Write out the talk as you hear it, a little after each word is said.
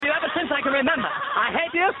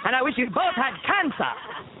and I wish you both had cancer.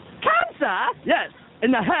 Cancer? Yes,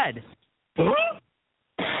 in the head.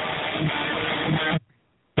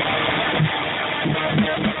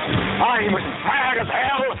 I'm tired as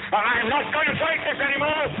hell, and I'm not going to take this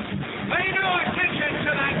anymore. Pay no attention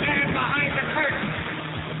to that man behind the curtain.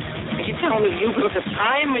 Are you telling me you built a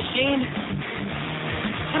time machine?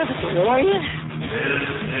 What is it, DeLorean? This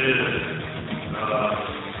is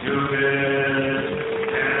Stupid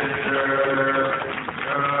Cancer Show.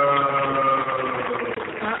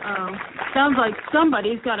 Uh-oh. Sounds like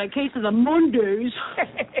somebody's got a case of the Mondays.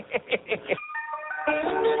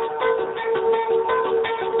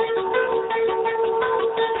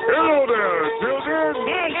 Hello there, children.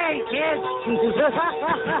 Hey, kids.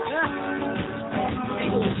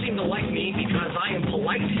 People seem to like me because I am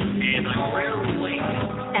polite and I'm rarely late.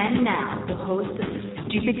 And now, the hosts of the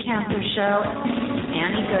Stupid Cancer Show,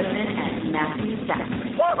 Annie Goodman and Matthew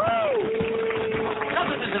Zachary. Woohoo! Not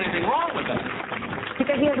that there's anything wrong with that.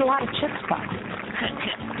 Because he has a lot of chip spots.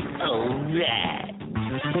 All right.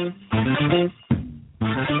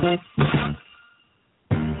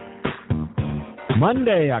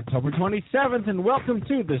 Monday, October 27th, and welcome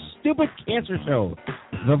to the Stupid Cancer Show,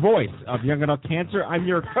 the voice of young adult cancer. I'm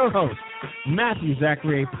your co-host, Matthew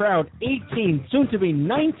Zachary, a proud 18, soon-to-be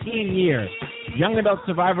 19-year young adult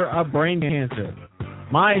survivor of brain cancer.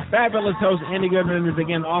 My fabulous host, Annie Goodman, is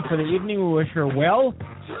again off for the evening. We wish her well.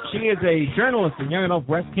 She is a journalist and young adult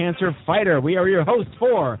breast cancer fighter. We are your hosts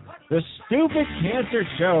for the Stupid Cancer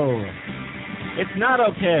Show. It's not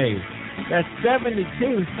okay that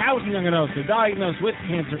 72,000 young adults are diagnosed with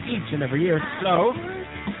cancer each and every year. So,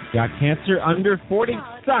 got cancer under 40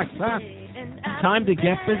 sucks, huh? Time to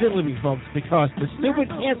get busy living, folks, because the Stupid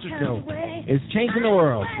Cancer Show is changing the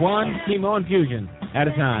world, one chemo infusion at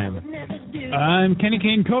a time. I'm Kenny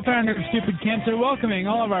Kane, co-founder of Stupid Cancer, welcoming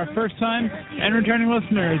all of our first-time and returning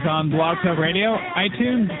listeners on Blog Talk Radio,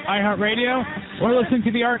 iTunes, iHeartRadio, or listening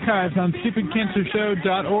to the archives on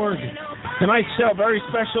stupidcancershow.org. Tonight's show, very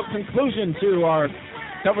special conclusion to our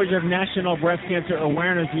coverage of National Breast Cancer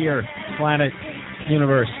Awareness Year, Planet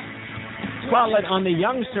Universe. Spotlight on the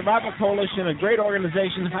Young Survival Coalition, a great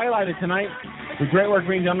organization highlighted tonight. The great work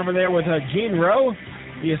being done over there with Gene Rowe,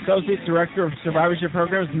 the Associate Director of Survivorship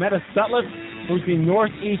Programs, Medha Sutliff, who's the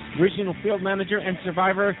Northeast Regional Field Manager, and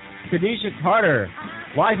survivor Khadijah Carter.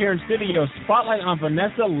 Live here in studio, spotlight on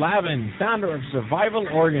Vanessa Laven, founder of Survival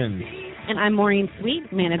Organs. And I'm Maureen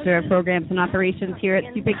Sweet, Manager of Programs and Operations here at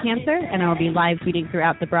Stupid Cancer, and I'll be live tweeting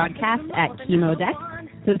throughout the broadcast at ChemoDeck.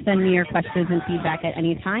 So send me your questions and feedback at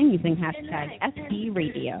any time using hashtag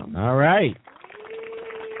SBRadio. All right.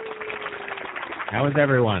 How is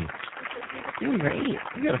everyone? Doing great.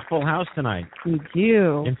 We got a full house tonight. We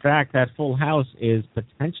do. In fact, that full house is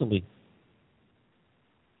potentially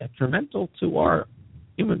detrimental to our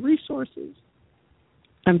human resources.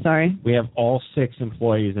 I'm sorry? We have all 6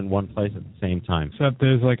 employees in one place at the same time. Except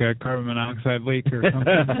there's like a carbon monoxide leak or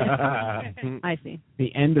something. I see.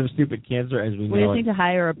 The end of Stupid Cancer as we know We just it. need to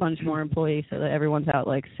hire a bunch more employees so that everyone's out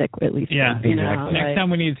like sick at least. Yeah, you exactly. know, Next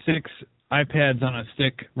time we need 6 iPads on a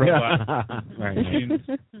stick robot. Right.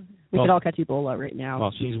 We could all catch Ebola right now.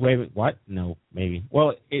 Well, she's waving. What? No, maybe.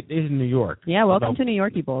 Well, it is in New York. Yeah, welcome Although, to New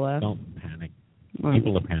York, Ebola. Don't panic. Well,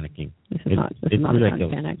 People are panicking. This is not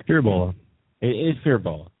ridiculous. a panic. Fear Ebola. It is Fear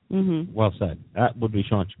Ebola. Mm-hmm. Well said. That would be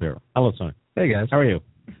Sean Shapiro. Hello, Sean. Hey, guys. How are you?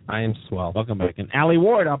 I am swell. Welcome back. And Allie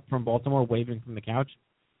Ward up from Baltimore, waving from the couch.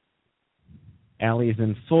 Allie is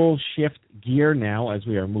in full shift gear now as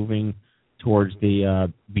we are moving towards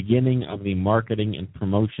the beginning of the marketing and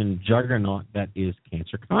promotion juggernaut that is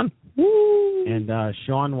CancerCon. Woo! And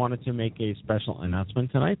Sean wanted to make a special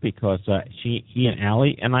announcement tonight because he and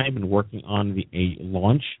Allie and I have been working on a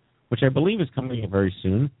launch, which I believe is coming very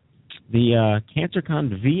soon, the CancerCon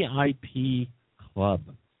VIP Club.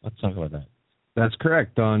 Let's talk about that. That's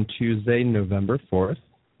correct. On Tuesday, November 4th,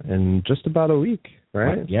 in just about a week,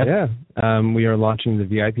 right? Yep. Yeah. We are launching the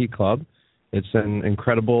VIP Club. It's an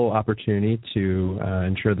incredible opportunity to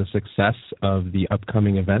ensure the success of the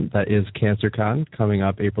upcoming event that is CancerCon, coming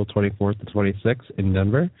up April 24th to 26th in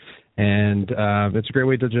Denver. And it's a great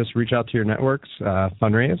way to just reach out to your networks,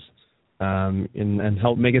 fundraise, and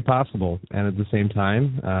help make it possible. And at the same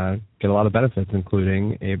time, get a lot of benefits,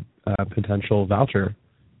 including a potential voucher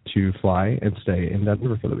to fly and stay in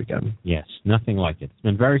Denver for the weekend. Yes, nothing like it. It's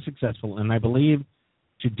been very successful, and I believe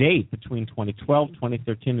to date, between 2012,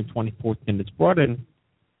 2013, and 2014, it's brought in a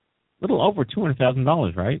little over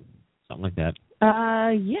 $200,000, right? Something like that.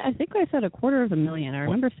 Yeah, I think I said $250,000. I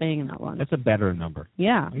remember saying that one. That's a better number.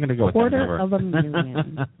 Yeah. I'm going to go with that number.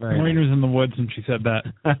 $250,000. Maureen was in the woods and she said that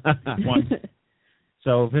once.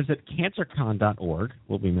 So visit cancercon.org.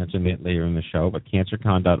 We'll be mentioning it later in the show, but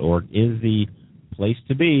cancercon.org is the place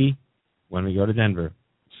to be when we go to Denver.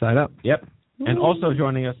 Sign up. Yep. And also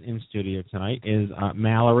joining us in studio tonight is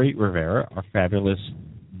Mallory Rivera, our fabulous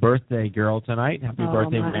birthday girl tonight. Happy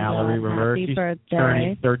birthday, Mallory Rivera. Happy She's birthday.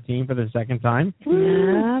 turning 13 for the second time.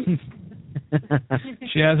 Yeah.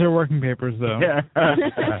 She has her working papers, though.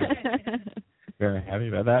 Very happy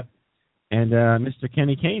about that. And Mr.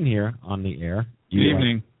 Kenny Kane here on the air. Good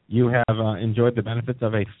evening. You have enjoyed the benefits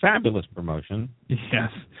of a fabulous promotion.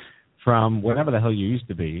 Yes. From whatever the hell you used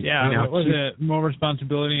to be. Yeah, it was more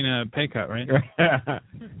responsibility and a pay cut, right?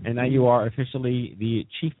 And now you are officially the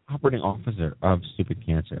Chief Operating Officer of Stupid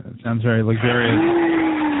Cancer. Sounds very luxurious.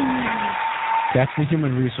 That's the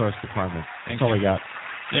Human Resource Department. That's all we got.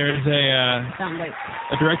 There is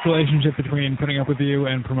a direct relationship between putting up with you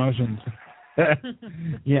and promotions.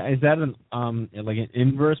 Yeah, is that like an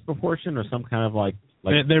inverse proportion or some kind of like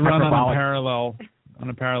they run on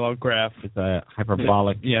a parallel graph. It's a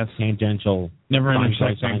hyperbolic, tangential, never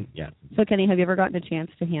intersecting. Yes. So, Kenny, have you ever gotten a chance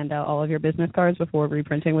to hand out all of your business cards before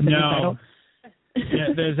reprinting with a new title? Yeah,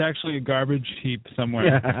 there's actually a garbage heap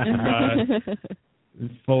somewhere.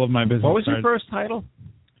 It's full of my business cards. What was your first title?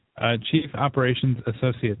 Chief Operations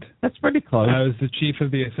Associate. That's pretty close. I was the chief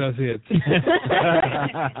of the associates.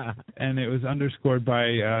 And it was underscored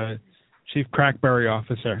by Chief Crackberry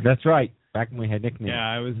Officer. That's right. Back when we had nicknames.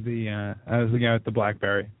 Yeah, I was the guy with the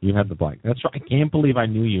BlackBerry. You had the black. That's right. I can't believe I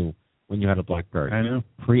knew you when you had a BlackBerry. I know.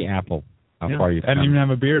 Pre-Apple. How far you've I didn't even have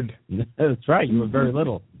a beard. That's right. You were very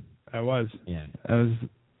little. I was. Yeah. I was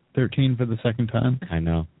 13 for the second time. I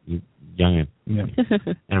know. You youngin. Yeah.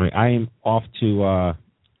 Anyway, I am off to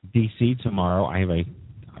D.C. tomorrow. I have a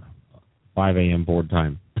 5 a.m. board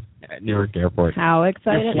time at Newark Airport. How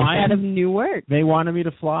excited out of Newark. They wanted me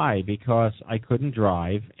to fly because I couldn't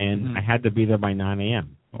drive, and I had to be there by 9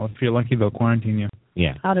 a.m. Well, if you're lucky, they'll quarantine you.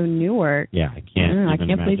 Yeah. Out of Newark. Yeah, I can't. I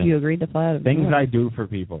can't believe you agreed to fly out of Things Newark. I do for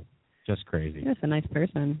people. Just crazy. You're just a nice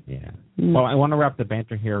person. Yeah. Well, I want to wrap the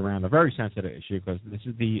banter here around a very sensitive issue because this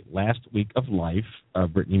is the last week of life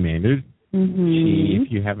of Brittany Maynard. She,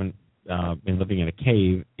 if you haven't been living in a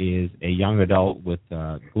cave, is a young adult with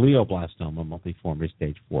glioblastoma multiforme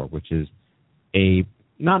stage 4, which is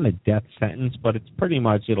not a death sentence, but it's pretty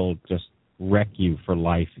much it'll just wreck you for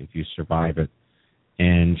life if you survive it.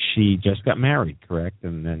 And she just got married, correct?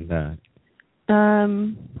 And then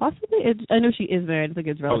possibly. I know she is married. I think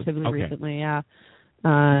it's relatively recently. Yeah.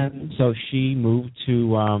 So she moved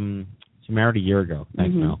to she married a year ago.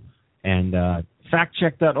 Thanks, Mel. And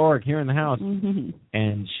factcheck.org here in the house.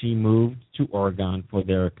 And she moved to Oregon for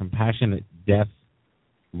their compassionate death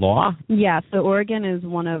law. Yeah. So Oregon is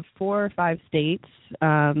one of 4 or 5 states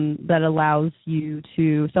that allows you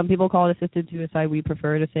to. Some people call it assisted suicide. We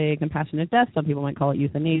prefer to say compassionate death. Some people might call it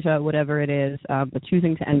euthanasia, whatever it is. But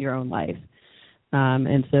choosing to end your own life.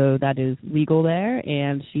 And so that is legal there,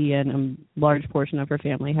 and she and a large portion of her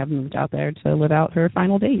family have moved out there to live out her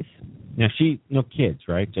final days. Now, no kids,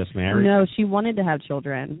 right? Just married? No, she wanted to have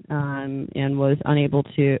children and was unable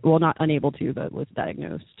to, well, not unable to, but was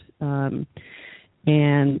diagnosed. And,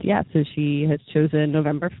 so she has chosen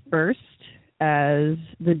November 1st as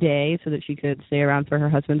the day so that she could stay around for her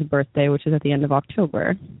husband's birthday, which is at the end of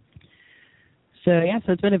October. So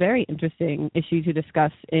it's been a very interesting issue to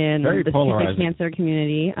discuss in the stupid cancer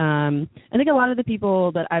community. I think a lot of the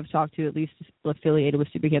people that I've talked to, at least affiliated with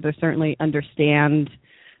stupid cancer, certainly understand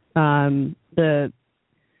the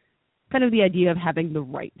kind of the idea of having the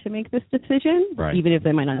right to make this decision, even if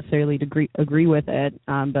they might not necessarily agree with it.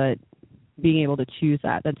 But being able to choose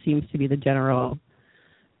that seems to be the general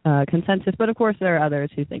consensus. But of course, there are others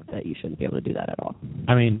who think that you shouldn't be able to do that at all.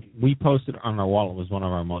 I mean, we posted on our wall. It was one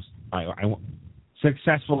of our most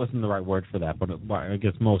successful isn't the right word for that, but I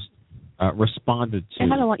guess most responded to.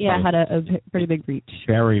 It had a pretty big reach.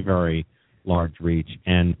 Very, very large reach.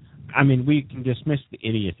 And, I mean, we can dismiss the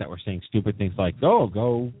idiots that were saying stupid things like,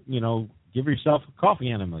 go, give yourself a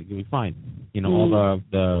coffee enema, you'll be fine. All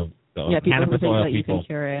the cannabis oil that you people. Can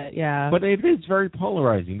cure it, yeah. But it is very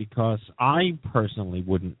polarizing because I personally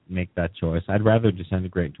wouldn't make that choice. I'd rather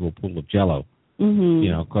disintegrate into a pool of Jell-O,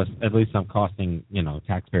 because at least I'm costing,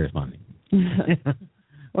 taxpayers money.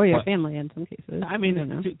 Or your family in some cases. I mean,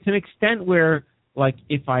 to an extent where, like,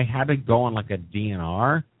 if I had to go on, like, a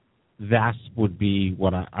DNR, that would be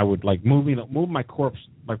what I would like, move my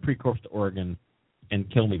pre-corpse to Oregon and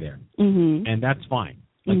kill me there. And that's fine.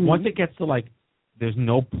 Like, once it gets to, like, there's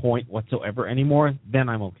no point whatsoever anymore, then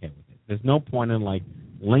I'm okay with it. There's no point in, like,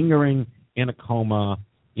 lingering in a coma,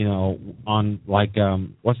 on, like,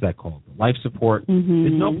 what's that called? Life support.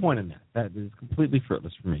 There's no point in that. That is completely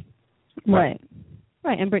fruitless for me. Right.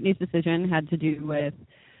 Right, and Brittany's decision had to do with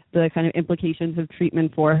the kind of implications of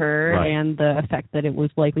treatment for her and the effect that it was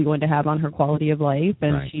likely going to have on her quality of life,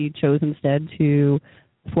 and she chose instead to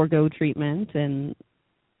forego treatment and,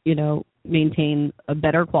 maintain a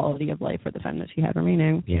better quality of life for the time that she had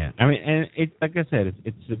remaining. Yeah, I mean, and it, like I said,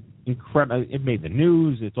 it's incredible. It made the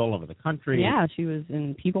news. It's all over the country. Yeah, she was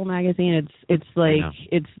in People magazine. It's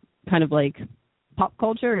kind of like pop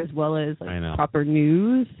culture as well as proper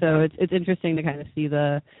news. So it's interesting to kind of see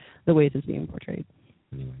the ways it's being portrayed.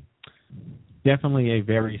 Anyway, definitely a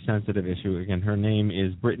very sensitive issue. Again, her name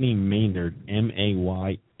is Brittany Maynard, Maynard.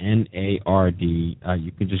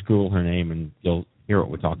 You can just Google her name and you'll hear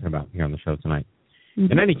what we're talking about here on the show tonight.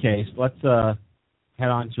 Mm-hmm. In any case, let's head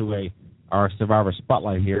on to our Survivor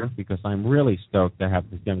Spotlight here, because I'm really stoked to have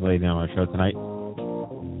this young lady on our show tonight.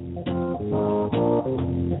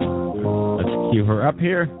 Let's cue her up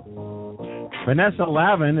here. Vanessa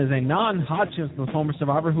Laven is a non-Hodgkin's lymphoma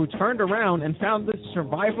survivor who turned around and founded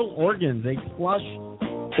Survival Organs, a plush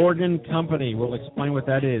organ company. We'll explain what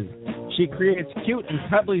that is. She creates cute and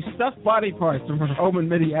cuddly stuffed body parts from her home in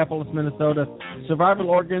Minneapolis, Minnesota. Survival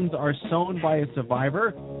Organs are sewn by a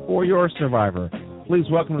survivor for your survivor. Please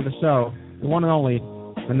welcome to the show the one and only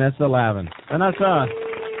Vanessa Laven. Vanessa.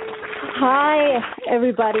 Hi,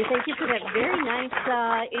 everybody. Thank you for that very nice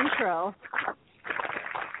intro.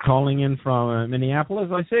 Calling in from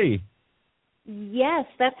Minneapolis, I see. Yes,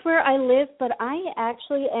 that's where I live, but I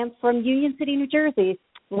actually am from Union City, New Jersey,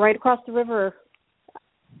 right across the river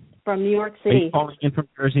from New York City. Are you calling in from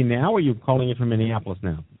Jersey now, or are you calling in from Minneapolis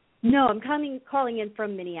now? No, I'm calling in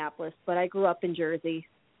from Minneapolis, but I grew up in Jersey.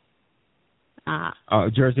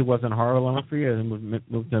 Jersey wasn't horrible enough for you and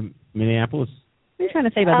moved to Minneapolis? What are you trying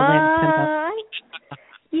to say about the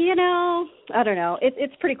land? I don't know.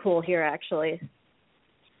 It's pretty cool here, actually.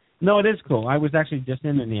 No, it is cool. I was actually just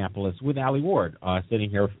in Minneapolis with Allie Ward,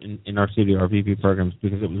 sitting here in our studio, our VP programs,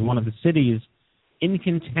 because it was one of the cities in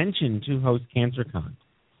contention to host CancerCon.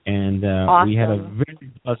 And awesome. We had a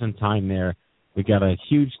very pleasant time there. We got a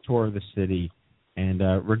huge tour of the city. And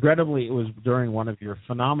regrettably, it was during one of your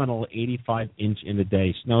phenomenal 85-inch in a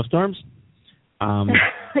day snowstorms.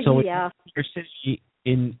 So yeah. It's your city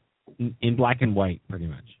in black and white, pretty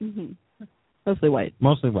much. Mm-hmm. Mostly white.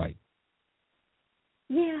 Mostly white.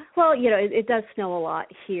 Yeah, well, it does snow a lot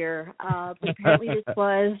here. But apparently this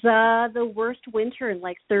was the worst winter in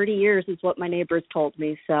like 30 years is what my neighbors told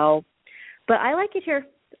me. So, but I like it here.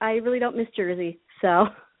 I really don't miss Jersey, so.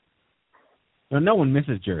 No one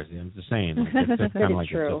misses Jersey. I'm just saying. It's kind of like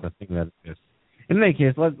true. It's just a thing that exists. In any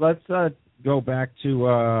case, let's go back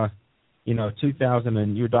to 2000,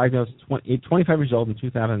 and you were diagnosed 25 years old in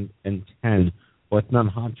 2010 with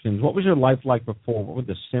non-Hodgkin's. What was your life like before? What were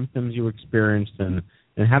the symptoms you experienced, and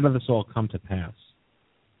how did this all come to pass?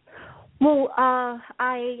 Well,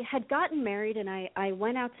 I had gotten married, and I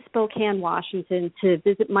went out to Spokane, Washington to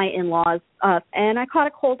visit my in-laws, and I caught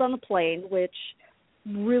a cold on the plane, which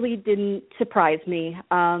really didn't surprise me.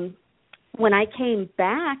 When I came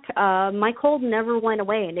back, my cold never went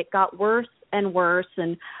away, and it got worse and worse,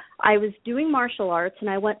 and I was doing martial arts, and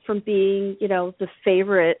I went from being, the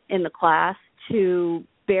favorite in the class to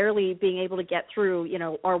barely being able to get through,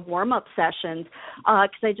 our warm-up sessions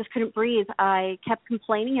because I just couldn't breathe. I kept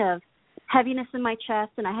complaining of heaviness in my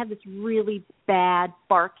chest, and I had this really bad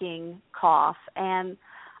barking cough, and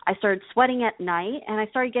I started sweating at night, and I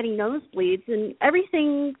started getting nosebleeds, and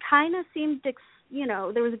everything kind of seemed, there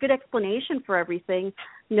was a good explanation for everything.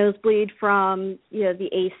 Nosebleed from, the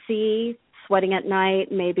AC, sweating at night,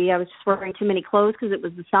 maybe I was just wearing too many clothes because it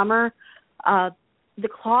was the summer. The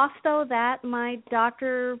cough, though, that my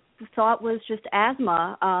doctor thought was just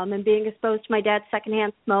asthma, and being exposed to my dad's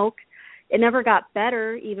secondhand smoke, it never got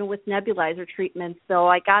better, even with nebulizer treatment. So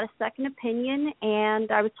I got a second opinion, and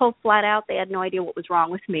I was told flat out they had no idea what was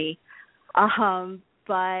wrong with me.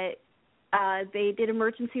 But they did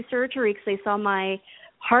emergency surgery because they saw my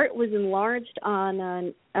heart was enlarged on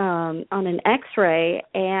an X-ray,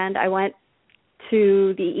 and I went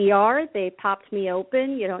to the ER. They popped me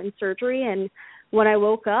open, in surgery, and when I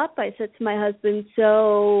woke up, I said to my husband,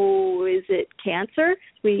 so is it cancer?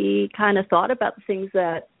 We kind of thought about the things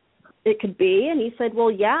that it could be, and he said,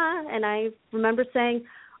 well, yeah, and I remember saying,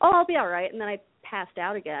 oh, I'll be all right, and then I passed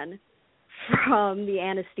out again from the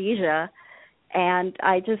anesthesia, and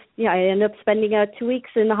I ended up spending 2 weeks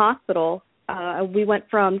in the hospital. We went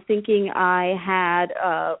from thinking I had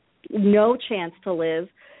no chance to live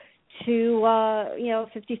to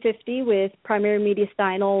 50-50 with primary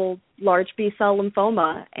mediastinal large B-cell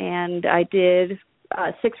lymphoma, and I did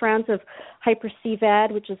 6 rounds of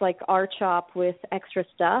hyper-CVAD, which is like R-CHOP with extra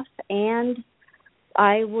stuff, and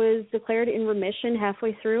I was declared in remission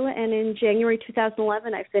halfway through, and in January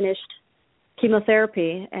 2011, I finished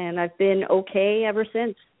chemotherapy, and I've been okay ever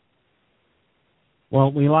since.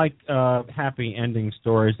 Well, we like happy ending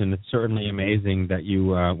stories, and it's certainly amazing that you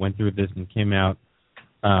went through this and came out,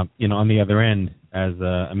 on the other end as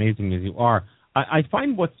amazing as you are. I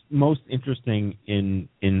find what's most interesting in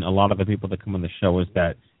a lot of the people that come on the show is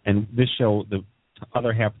that, and this show, the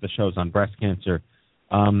other half of the show is on breast cancer.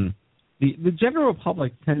 The general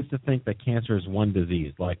public tends to think that cancer is one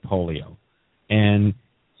disease, like polio, and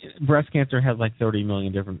breast cancer has like 30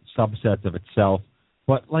 million different subsets of itself.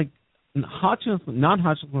 But like non-Hodgkin's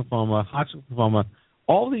lymphoma, Hodgkin's lymphoma,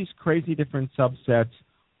 all these crazy different subsets.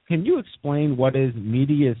 Can you explain what is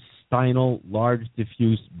mediastinal large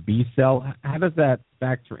diffuse B cell? How does that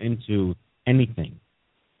factor into anything?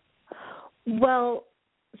 Well,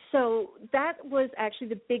 so that was actually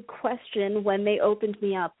the big question when they opened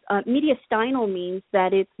me up. Mediastinal means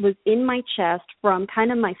that it was in my chest from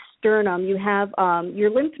kind of my sternum. You have your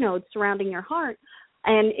lymph nodes surrounding your heart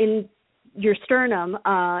and in your sternum.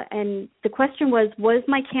 And the question was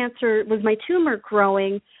my tumor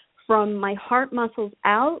growing from my heart muscles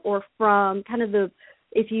out, or from kind of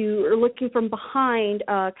if you are looking from behind,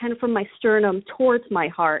 kind of from my sternum towards my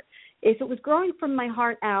heart? If it was growing from my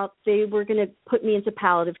heart out, they were going to put me into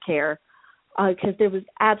palliative care because there was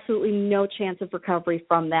absolutely no chance of recovery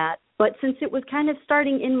from that. But since it was kind of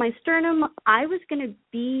starting in my sternum, I was going to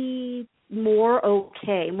be more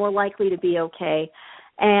likely to be okay.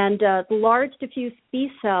 And the large diffuse B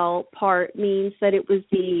cell part means that it was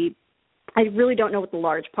I really don't know what the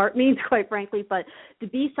large part means, quite frankly, but the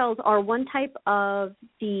B cells are one type of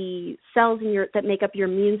the cells that make up your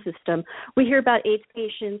immune system. We hear about AIDS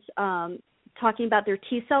patients talking about their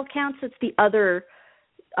T cell counts. It's the other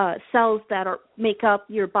cells that make up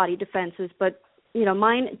your body defenses, but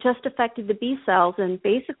mine just affected the B cells, and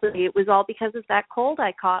basically it was all because of that cold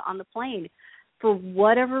I caught on the plane for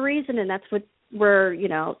whatever reason, and that's where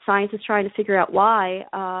science is trying to figure out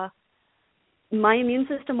why. My immune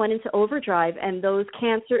system went into overdrive, and those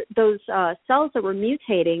cells that were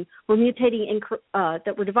mutating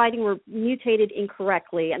that were dividing were mutated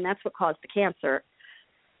incorrectly, and that's what caused the cancer.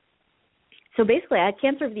 So basically, I had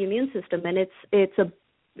cancer of the immune system, and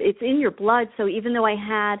it's in your blood. So even though I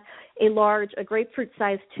had a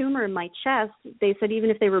grapefruit-sized tumor in my chest, they said even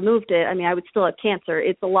if they removed it, I would still have cancer.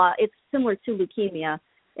 It's similar to leukemia,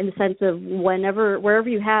 in the sense of wherever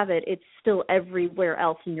you have it, it's still everywhere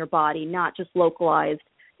else in your body, not just localized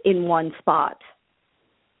in one spot.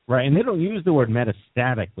 Right, and they don't use the word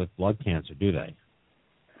metastatic with blood cancer, do they?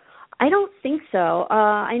 I don't think so.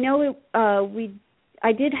 I know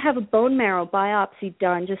I did have a bone marrow biopsy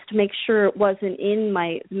done just to make sure it wasn't in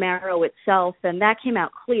my marrow itself, and that came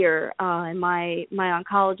out clear. And my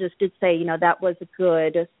oncologist did say, that was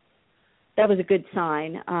a good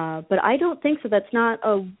sign, but I don't think so. That's not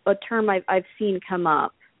a term I've seen come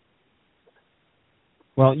up.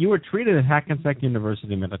 Well, you were treated at Hackensack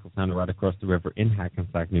University Medical Center right across the river in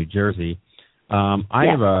Hackensack, New Jersey. I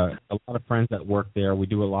have a lot of friends that work there. We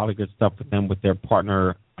do a lot of good stuff with them with their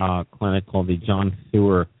partner clinic called the John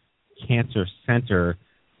Theuer Cancer Center,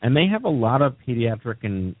 and they have a lot of pediatric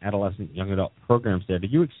and adolescent young adult programs there.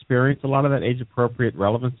 Did you experience a lot of that age-appropriate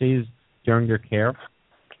relevancies during your care?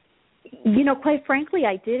 Quite frankly,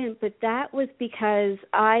 I didn't, but that was because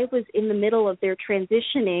I was in the middle of their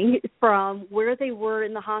transitioning from where they were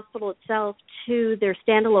in the hospital itself to their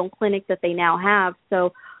standalone clinic that they now have.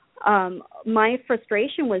 So my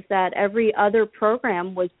frustration was that every other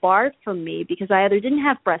program was barred from me because I either didn't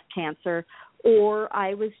have breast cancer or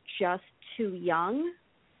I was just too young,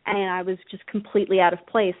 and I was just completely out of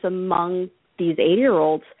place among these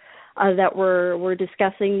 80-year-olds. That were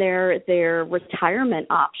discussing their retirement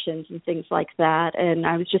options and things like that. And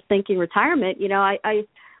I was just thinking, retirement,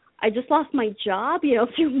 I just lost my job,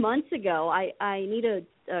 a few months ago. I need a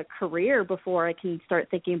career before I can start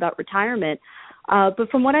thinking about retirement. But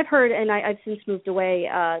from what I've heard, and I've since moved away,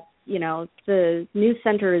 the new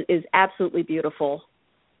center is absolutely beautiful.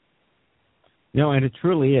 And it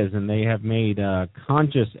truly is, and they have made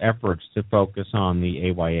conscious efforts to focus on the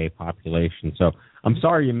AYA population. So I'm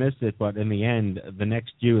sorry you missed it, but in the end, the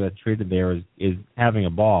next you that's treated there is having a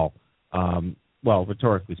ball. Well,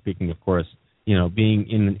 rhetorically speaking, of course, being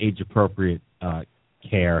in an age-appropriate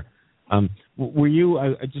care. Were you?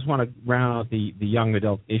 I just want to round out the young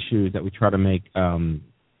adult issues that we try to make a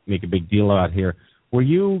big deal out here. Were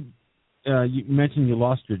you? You mentioned you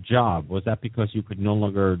lost your job. Was that because you could no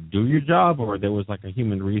longer do your job, or there was like a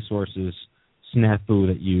human resources snafu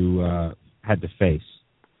that you had to face?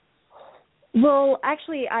 Well,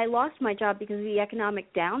 actually, I lost my job because of the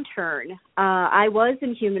economic downturn. I was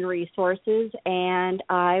in human resources, and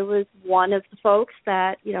I was one of the folks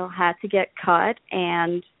that, had to get cut.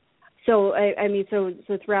 And so,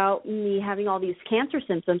 so throughout me having all these cancer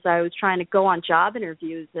symptoms, I was trying to go on job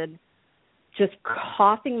interviews and just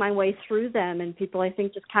coughing my way through them. And people, I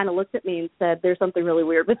think, just kind of looked at me and said, "There's something really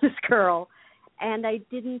weird with this girl." And I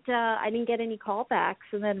didn't get any callbacks.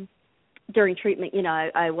 And then during treatment,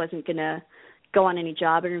 I wasn't going to go on any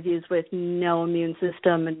job interviews with no immune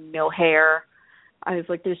system and no hair. I was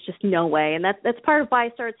like, there's just no way. And that's part of why I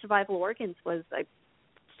started Survival Organs, was I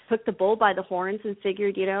took the bull by the horns and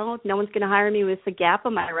figured, no one's going to hire me with a gap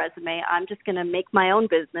on my resume. I'm just going to make my own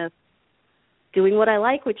business doing what I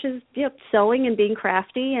like, which is sewing and being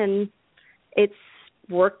crafty, and it's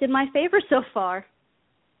worked in my favor so far.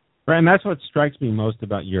 Right, and that's what strikes me most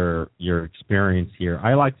about your experience here.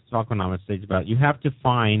 I like to talk when I'm on stage about you have to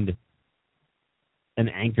find an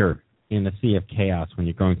anchor in the sea of chaos when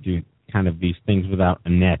you're going through kind of these things without a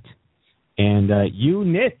net. And you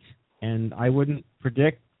knit, and I wouldn't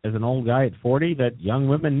predict as an old guy at 40 that young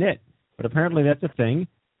women knit. But apparently that's a thing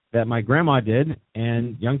that my grandma did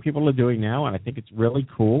and young people are doing now, and I think it's really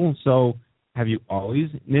cool. So have you always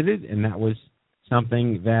knitted, and that was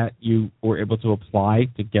something that you were able to apply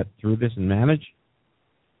to get through this and manage?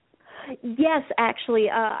 Yes, actually.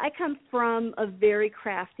 I come from a very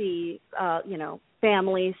crafty,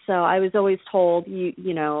 family, so I was always told,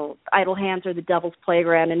 idle hands are the devil's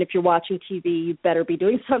playground, and if you're watching TV, you better be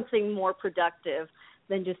doing something more productive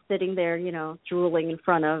than just sitting there, drooling in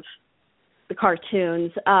front of the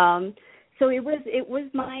cartoons. So it was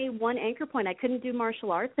my one anchor point. I couldn't do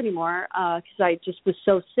martial arts anymore because I just was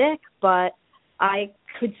so sick, but I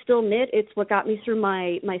could still knit. It's what got me through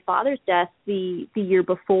my father's death the year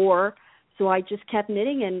before. So I just kept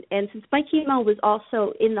knitting, and since my chemo was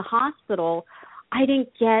also in the hospital, I didn't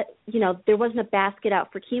get, there wasn't a basket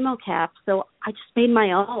out for chemo caps, so I just made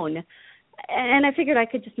my own. And I figured I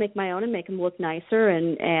could just make my own and make them look nicer,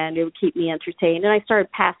 and it would keep me entertained. And I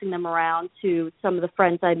started passing them around to some of the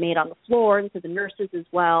friends I made on the floor and to the nurses as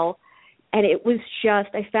well. And it was just,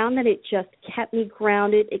 I found that it just kept me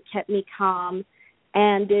grounded, it kept me calm,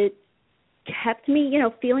 and it kept me,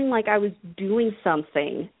 feeling like I was doing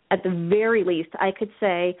something. At the very least, I could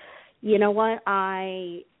say, you know what,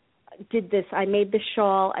 I did this. I made this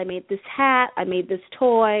shawl. I made this hat. I made this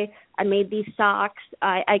toy. I made these socks.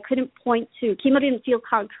 I couldn't point to, chemo didn't feel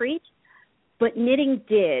concrete, but knitting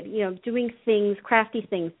did. Doing things, crafty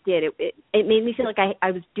things did. It made me feel like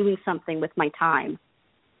I was doing something with my time.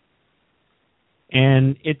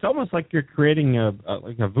 And it's almost like you're creating a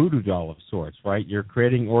voodoo doll of sorts, right? You're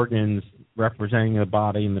creating organs representing the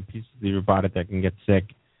body and the pieces of your body that can get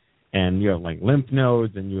sick. And you have like lymph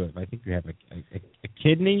nodes, and I think you have a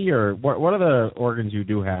kidney, or what are the organs you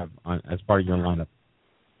do have as part of your lineup?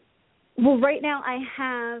 Well, right now I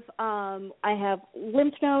have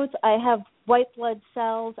lymph nodes, I have white blood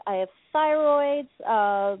cells, I have thyroids,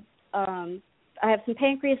 I have some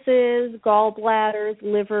pancreases, gallbladders,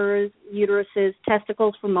 livers, uteruses,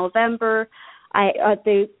 testicles from Movember.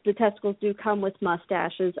 The testicles do come with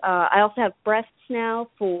mustaches. I also have breasts now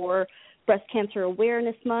for Breast Cancer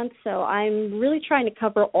Awareness Month, so I'm really trying to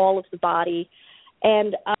cover all of the body.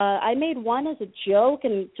 And I made one as a joke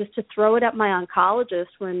and just to throw it at my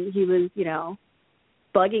oncologist when he was,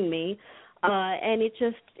 bugging me. And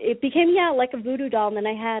it became, like a voodoo doll. And then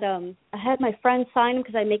I had my friend sign them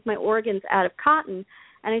because I make my organs out of cotton.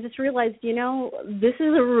 And I just realized, this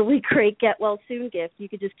is a really great get well soon gift. You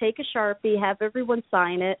could just take a Sharpie, have everyone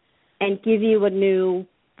sign it, and give you a new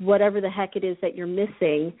whatever the heck it is that you're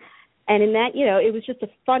missing. And in that, it was just a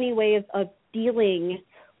funny way of dealing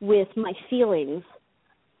with my feelings.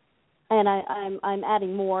 And I'm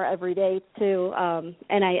adding more every day too.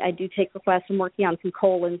 And I do take requests. I'm working on some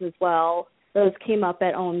colons as well. Those came up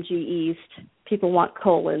at OMG East. People want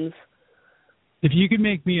colons. If you could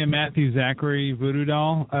make me a Matthew Zachary voodoo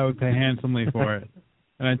doll, I would pay handsomely for it.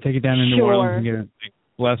 And I'd take it down into New Orleans and get it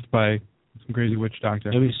blessed by some crazy witch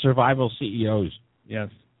doctor. Maybe survival CEOs. Yes.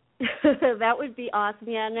 That would be awesome.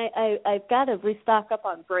 Yeah, and I've got to restock up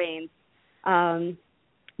on brains.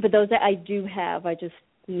 But those that I do have, I just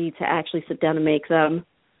need to actually sit down and make them.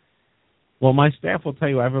 Well, my staff will tell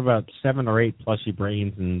you I have about 7 or 8 plushy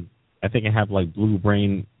brains, and I think I have like blue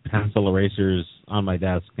brain pencil erasers on my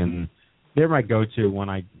desk, and they're my go-to when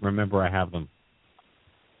I remember I have them.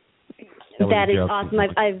 That is awesome.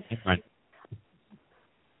 I've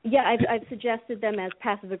suggested them as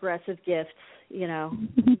passive-aggressive gifts,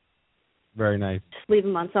 Very nice. Just leave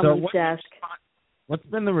them on someone's desk. What's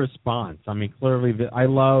been the response? I mean, clearly, I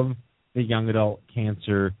love the young adult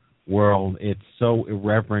cancer world. It's so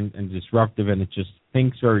irreverent and disruptive, and it just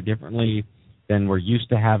thinks very differently than we're used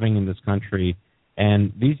to having in this country.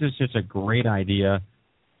 And these is just a great idea.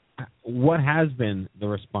 What has been the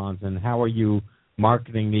response, and how are you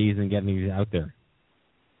marketing these and getting these out there?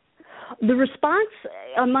 The response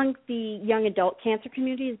among the young adult cancer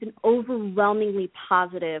community has been overwhelmingly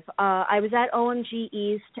positive. I was at OMG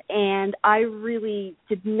East, and I really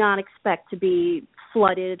did not expect to be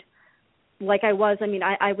flooded like I was. I mean,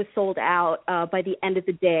 I was sold out by the end of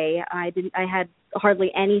the day. I had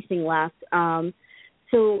hardly anything left.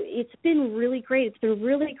 So it's been really great. It's been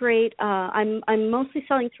really great. I'm mostly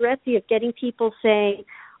selling through Etsy, of getting people saying,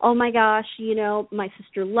 oh my gosh, my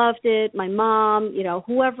sister loved it, my mom,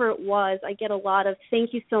 whoever it was. I get a lot of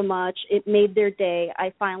thank you so much. It made their day.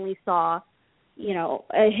 I finally saw,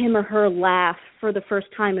 him or her laugh for the first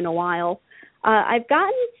time in a while. I've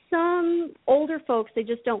gotten some older folks, they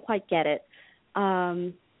just don't quite get it.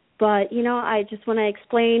 But, I just want to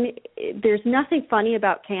explain, there's nothing funny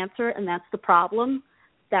about cancer, and that's the problem.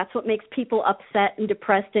 That's what makes people upset and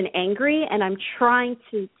depressed and angry, and I'm trying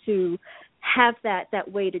to have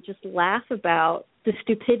that way to just laugh about the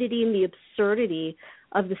stupidity and the absurdity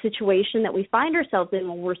of the situation that we find ourselves in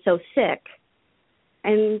when we're so sick.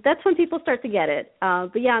 And that's when people start to get it.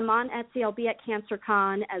 But yeah, I'm on Etsy. I'll be at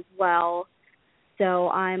CancerCon as well. So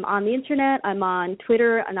I'm on the internet, I'm on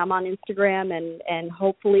Twitter, and I'm on Instagram, and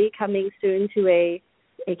hopefully coming soon to a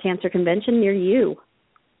cancer convention near you.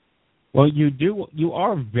 Well, you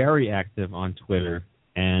are very active on Twitter.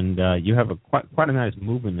 And you have quite a nice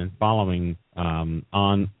movement and following on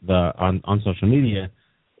social media.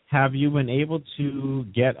 Have you been able to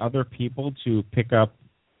get other people to pick up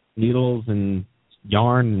needles and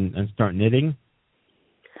yarn and start knitting?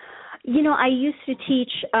 I used to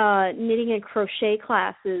teach knitting and crochet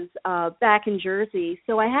classes back in Jersey.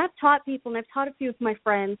 So I have taught people, and I've taught a few of my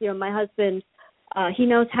friends. My husband, he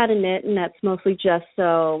knows how to knit, and that's mostly just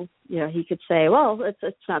so, he could say, well,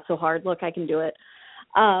 it's not so hard. Look, I can do it.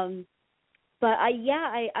 But I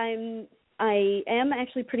am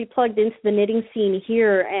actually pretty plugged into the knitting scene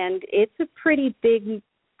here, and it's a pretty big.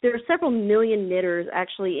 There are several million knitters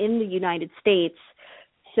actually in the United States.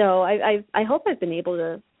 So I hope I've been able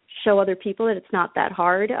to show other people that it's not that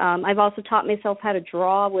hard. I've also taught myself how to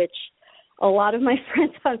draw, which a lot of my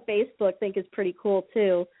friends on Facebook think is pretty cool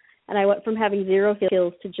too. And I went from having zero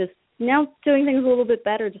skills to just now doing things a little bit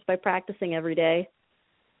better just by practicing every day.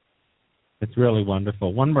 It's really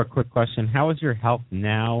wonderful. One more quick question. How is your health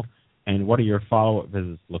now, and what do your follow-up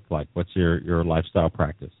visits look like? What's your lifestyle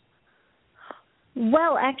practice?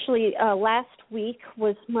 Well, actually, last week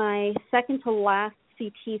was my second to last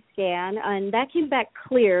CT scan, and that came back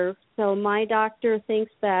clear. So my doctor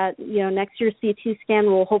thinks that, next year's CT scan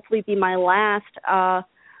will hopefully be my last.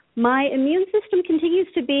 My immune system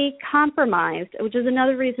continues to be compromised, which is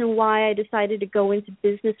another reason why I decided to go into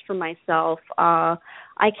business for myself. I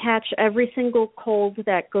catch every single cold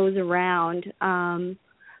that goes around.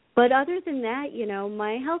 But other than that,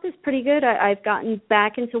 my health is pretty good. I've gotten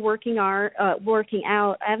back into working out. I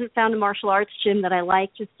haven't found a martial arts gym that I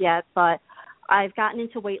like just yet, but I've gotten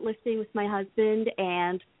into weightlifting with my husband,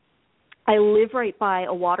 and I live right by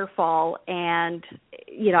a waterfall, and,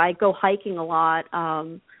 I go hiking a lot.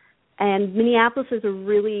 And Minneapolis is a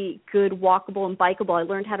really good walkable and bikeable. I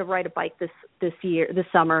learned how to ride a bike this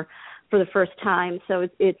summer for the first time. So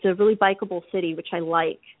it's a really bikeable city, which I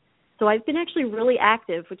like. So I've been actually really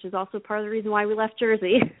active, which is also part of the reason why we left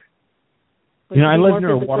Jersey. I live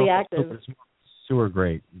near a waterfall, but it's sewer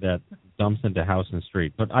grate that dumps into house and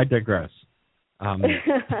street. But I digress.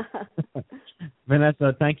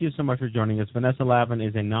 Vanessa, thank you so much for joining us. Vanessa Laven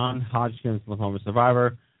is a non-Hodgkin's lymphoma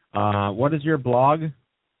survivor. What is your blog?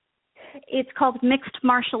 It's called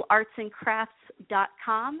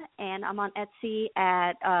mixedmartialartsandcrafts.com, and I'm on Etsy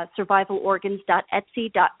at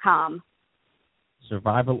survivalorgans.etsy.com.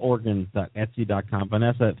 survivalorgans.etsy.com.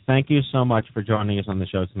 Vanessa, thank you so much for joining us on the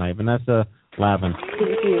show tonight. Vanessa Laven.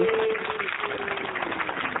 Thank you.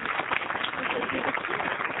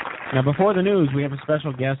 Now, before the news, we have a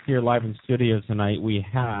special guest here live in studio tonight. We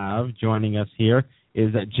have, joining us here,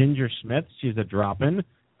 is Ginger Smith. She's a drop-in.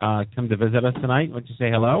 Come to visit us tonight. Why don't you say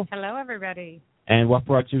hello? Hello, everybody. And what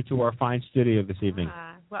brought you to our fine studio this evening?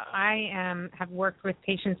 Well, I have worked with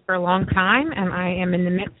patients for a long time, and I am in the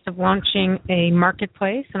midst of launching a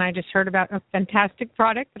marketplace, and I just heard about a fantastic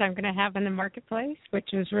product that I'm going to have in the marketplace,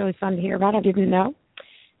 which is really fun to hear about. I didn't know.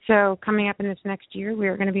 So coming up in this next year, we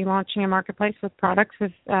are going to be launching a marketplace with products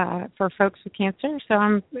for folks with cancer. So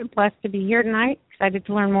I'm blessed to be here tonight, excited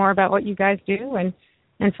to learn more about what you guys do and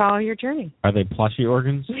follow your journey. Are they plushy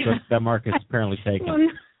organs? That market's apparently taken. Well,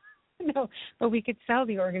 No, but we could sell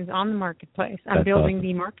the organs on the marketplace. I'm That's building awesome.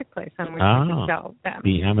 the marketplace on which we can sell them.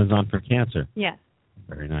 The Amazon for Cancer. Yes.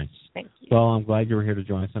 Very nice. Thank you. Well, I'm glad you were here to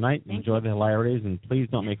join us tonight. Enjoy the hilarities, and please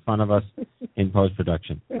don't make fun of us in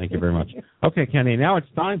post-production. Thank you very much. Okay, Kenny, now it's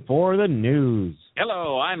time for the news.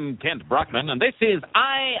 Hello, I'm Kent Brockman, and this is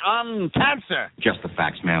Eye on Cancer. Just the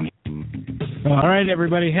facts, ma'am. All right,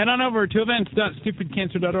 everybody, head on over to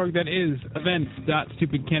events.stupidcancer.org. That is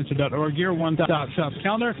events.stupidcancer.org, your one-stop-shop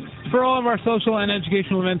calendar for all of our social and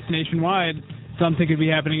educational events nationwide. Something could be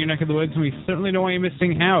happening in your neck of the woods, and we certainly don't want you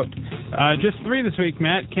missing out. Just 3 this week,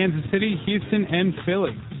 Matt: Kansas City, Houston, and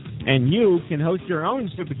Philly. And you can host your own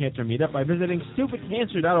Stupid Cancer meetup by visiting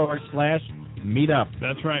stupidcancer.org/meetup.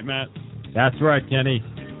 That's right, Matt. That's right, Kenny.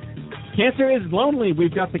 Cancer is lonely.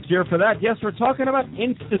 We've got the cure for that. Yes, we're talking about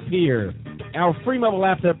Instapeer, our free mobile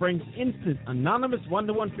app that brings instant, anonymous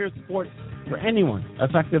one-to-one peer support for anyone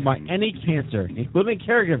affected by any cancer, including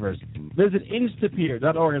caregivers. Visit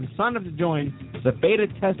instapeer.org and sign up to join the beta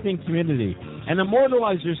testing community and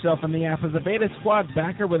immortalize yourself in the app as a Beta Squad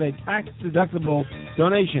backer with a tax-deductible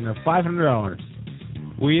donation of $500.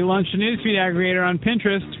 We launched a newsfeed aggregator on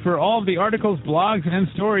Pinterest for all of the articles, blogs, and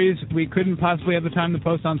stories we couldn't possibly have the time to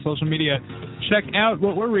post on social media. Check out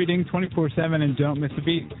what we're reading 24/7 and don't miss a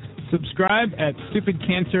beat. Subscribe at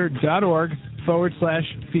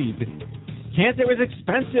stupidcancer.org/feed. Cancer is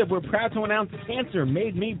expensive. We're proud to announce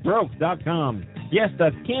CancerMadeMeBroke.com. Yes,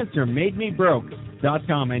 that's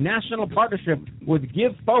CancerMadeMeBroke.com, a national partnership with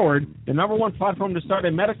Give Forward, the #1 platform to start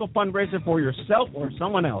a medical fundraiser for yourself or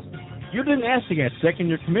someone else. You didn't ask to get sick, and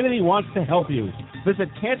your community wants to help you.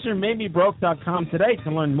 Visit CancerMadeMeBroke.com today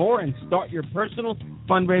to learn more and start your personal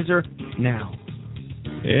fundraiser now.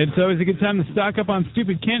 It's always a good time to stock up on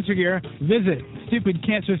Stupid Cancer gear. Visit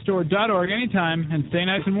stupidcancerstore.org anytime and stay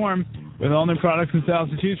nice and warm with all new products and styles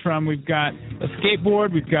to choose from. We've got a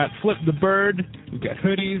skateboard, we've got Flip the Bird, we've got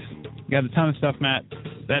hoodies, we've got a ton of stuff, Matt.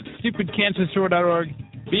 That's stupidcancerstore.org.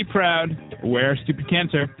 Be proud, wear Stupid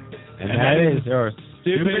Cancer. And that is our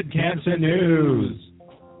Stupid Cancer News.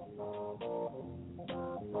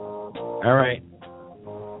 All right.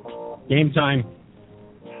 Game time.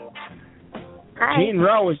 Hi. Jean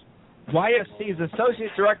Rowe is YFC's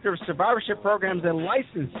Associate Director of Survivorship Programs and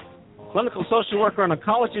licensed clinical social worker, an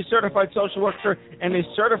oncology certified social worker, and a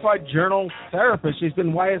certified journal therapist. She's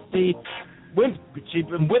been with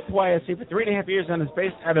YFC for 3.5 years and is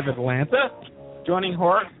based out of Atlanta. Joining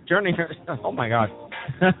her, oh my God,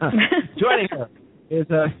 joining her is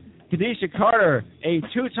Khadijah Carter, a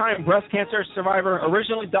 2-time breast cancer survivor,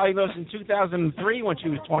 originally diagnosed in 2003 when she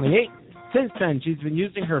was 28. Since then, she's been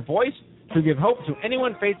using her voice to give hope to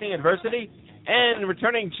anyone facing adversity. And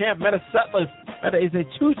returning champ Medha Sutliff. Medha is a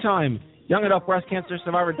 2-time young adult breast cancer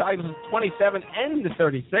survivor, diagnosed at 27 and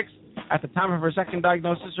 36. At the time of her second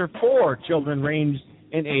diagnosis, her 4 children ranged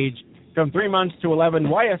in age from 3 months to 11.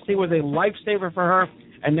 YFC was a lifesaver for her,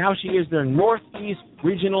 and now she is their Northeast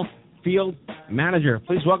Regional Field Manager.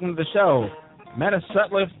 Please welcome to the show Medha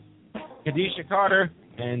Sutliff, Khadijah Carter,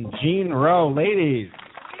 and Jean Rowe. Ladies.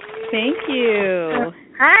 Thank you.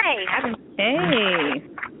 Hi. Hey.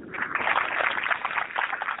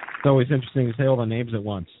 It's always interesting to say all the names at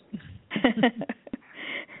once.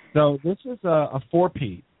 So this is a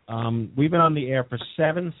 4-peat. We've been on the air for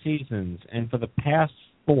 7 seasons, and for the past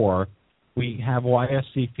 4, we have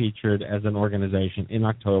YFC featured as an organization in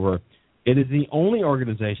October. It is the only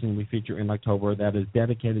organization we feature in October that is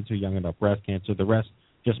dedicated to young adult breast cancer. The rest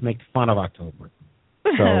just make fun of October.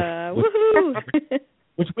 So,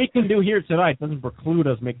 which we can do here tonight. Doesn't preclude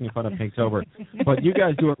us making fun of Pinktober. But you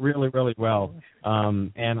guys do it really, really well.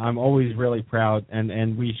 And I'm always really proud.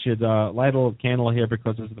 And we should light a little candle here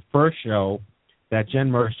because it's the first show that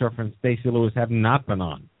Jen Mercer and Stacey Lewis have not been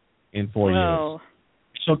on in 4 years.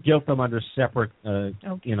 She'll guilt them under separate, They're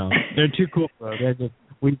too cool. They're just,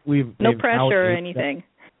 no pressure or anything.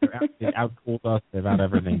 They've out-cooled us. They've out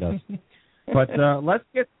everything us. But let's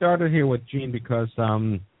get started here with Jean because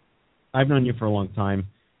I've known you for a long time.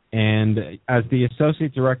 And as the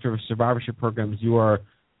Associate Director of Survivorship Programs, you are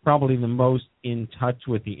probably the most in touch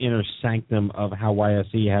with the inner sanctum of how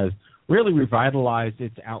YSC has really revitalized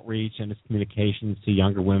its outreach and its communications to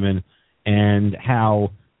younger women, and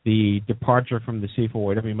how the departure from the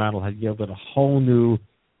C4WW model has yielded a whole new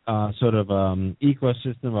sort of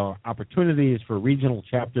ecosystem of opportunities for regional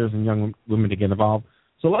chapters and young women to get involved.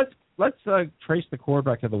 So let's trace the cord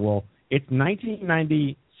back to the wall. It's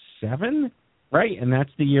 1997, right? And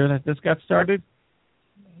that's the year that this got started?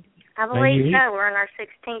 I believe so. We're in our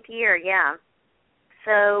 16th year, yeah.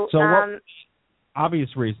 So what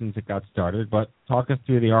obvious reasons it got started, but talk us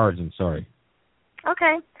through the origin, sorry.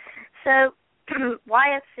 Okay. So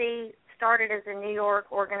YSC started as a New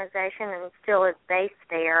York organization and still is based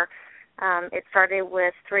there. It started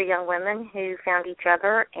with 3 young women who found each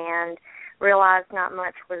other and realized not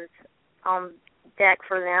much was on deck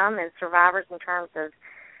for them as survivors in terms of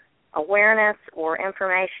awareness or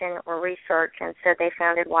information or research, and so they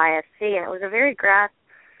founded YSC, and it was a very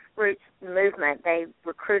grassroots movement. They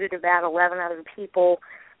recruited about 11 other people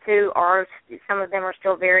who are, some of them are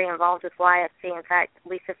still very involved with YSC. In fact,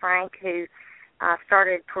 Lisa Frank, who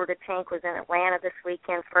started Tour de Pink, was in Atlanta this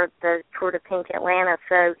weekend for the Tour de Pink Atlanta,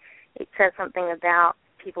 so it says something about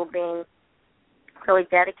people being really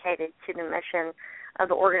dedicated to the mission of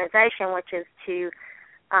the organization, which is to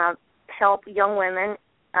help young women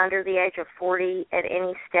under the age of 40 at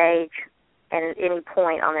any stage and at any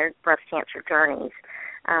point on their breast cancer journeys.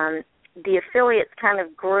 The affiliates kind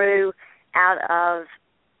of grew out of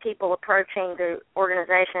people approaching the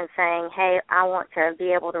organization saying, hey, I want to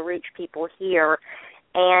be able to reach people here.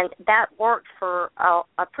 And that worked for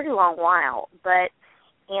a pretty long while. But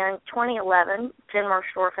in 2011, Jen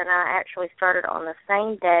Merstorff and I actually started on the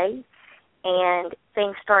same day, and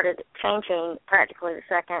things started changing practically the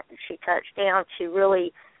second she touched down to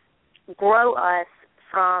really grow us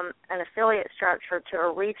from an affiliate structure to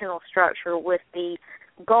a regional structure with the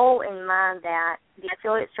goal in mind that the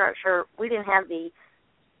affiliate structure, we didn't have the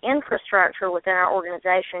infrastructure within our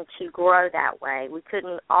organization to grow that way. We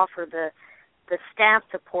couldn't offer the staff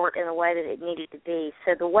support in the way that it needed to be.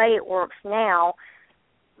 So the way it works now,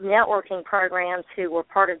 networking programs who were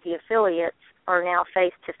part of the affiliates are now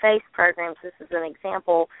face-to-face programs. This is an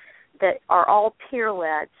example that are all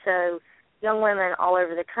peer-led. So young women all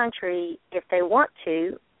over the country, if they want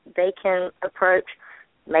to, they can approach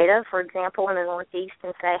Medha, for example, in the Northeast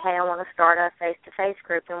and say, hey, I want to start a face-to-face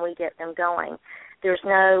group, and we get them going. There's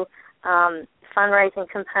no fundraising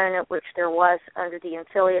component, which there was under the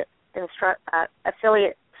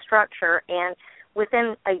affiliate structure, and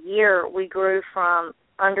within a year we grew from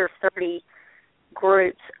under 30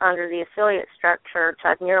 groups under the affiliate structure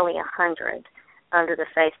to nearly 100 under the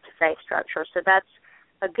face-to-face structure. So that's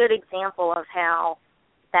a good example of how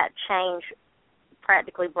that change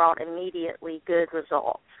practically brought immediately good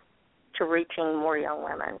results to reaching more young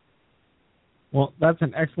women. Well, that's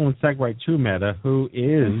an excellent segue to Medha, who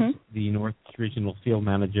is the Northeast Regional Field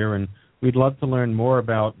Manager, and we'd love to learn more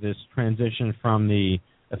about this transition from the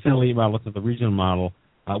affiliate model to the regional model.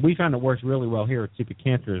 We found it works really well here at Stupid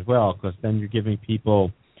Cancer as well, because then you're giving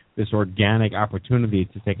people this organic opportunity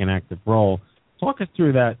to take an active role. Talk us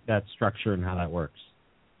through that structure and how that works.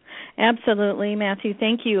 Absolutely, Matthew.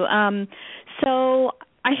 Thank you. So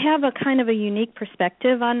I have a kind of a unique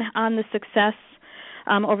perspective on the success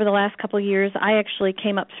over the last couple of years. I actually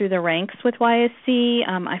came up through the ranks with YSC.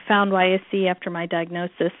 I found YSC after my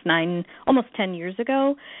diagnosis almost 10 years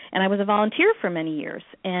ago, and I was a volunteer for many years.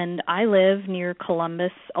 And I live near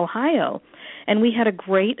Columbus, Ohio. And we had a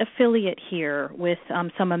great affiliate here with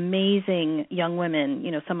some amazing young women,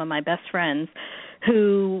 some of my best friends,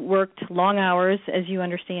 who worked long hours, as you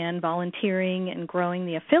understand, volunteering and growing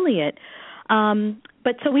the affiliate.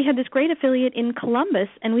 But so we had this great affiliate in Columbus,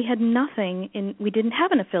 and we had we didn't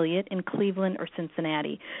have an affiliate in Cleveland or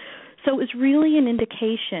Cincinnati. So it was really an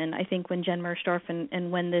indication, I think, when Jen Merstorff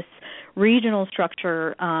and when this regional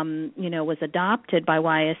structure, was adopted by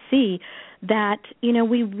YSC, that,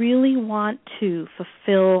 we really want to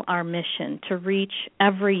fulfill our mission to reach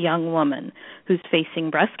every young woman who's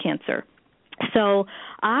facing breast cancer. So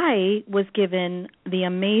I was given the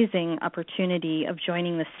amazing opportunity of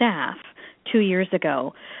joining the staff 2 years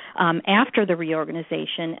ago after the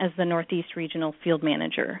reorganization as the Northeast Regional Field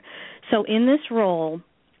Manager. So in this role,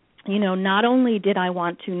 not only did I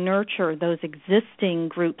want to nurture those existing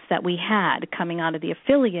groups that we had coming out of the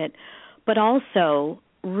affiliate, but also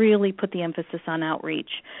really put the emphasis on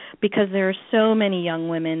outreach, because there are so many young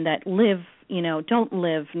women that don't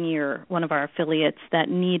live near one of our affiliates that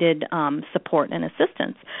needed support and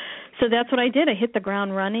assistance. So that's what I did. I hit the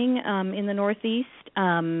ground running in the Northeast.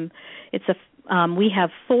 We have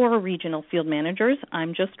 4 regional field managers.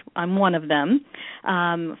 I'm one of them.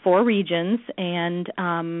 4 regions, and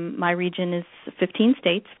my region is 15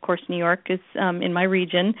 states. Of course, New York is in my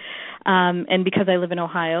region, and because I live in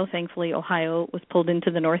Ohio, thankfully Ohio was pulled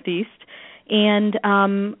into the Northeast. And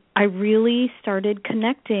I really started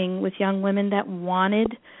connecting with young women that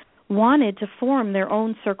wanted to form their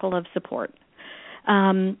own circle of support.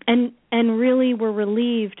 And really were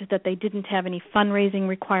relieved that they didn't have any fundraising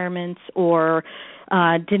requirements or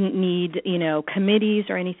didn't need, committees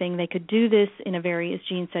or anything. They could do this in a very, as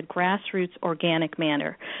Jean said, grassroots, organic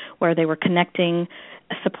manner, where they were connecting,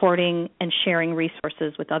 supporting, and sharing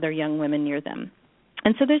resources with other young women near them.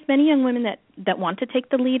 And so there's many young women that want to take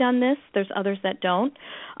the lead on this. There's others that don't.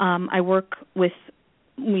 I work with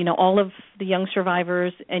all of the young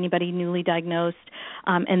survivors, anybody newly diagnosed,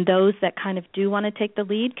 and those that kind of do want to take the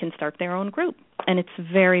lead can start their own group. And it's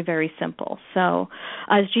very, very simple. So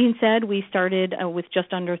as Jean said, we started with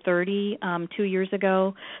just under 30 2 years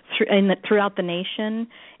ago throughout the nation,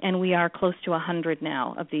 and we are close to 100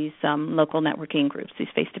 now of these local networking groups, these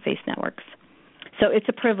face-to-face networks. So it's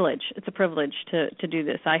a privilege. It's a privilege to do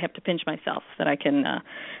this. I have to pinch myself that I can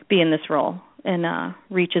be in this role and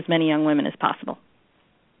reach as many young women as possible.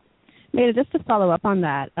 Medha, just to follow up on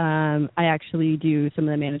that, I actually do some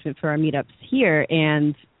of the management for our meetups here,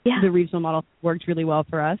 and the regional model worked really well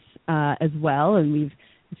for us as well, and we've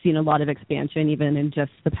seen a lot of expansion even in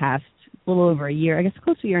just the past little over a year, I guess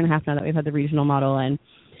close to a year and a half now that we've had the regional model. And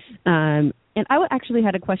I actually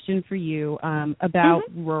had a question for you about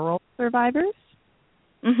rural survivors.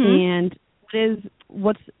 And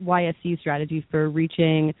what's YSC's strategy for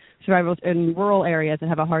reaching survivors in rural areas that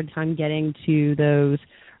have a hard time getting to those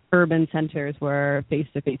urban centers where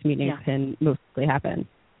face-to-face meetings can mostly happen?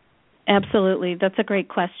 Absolutely. That's a great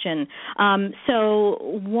question. So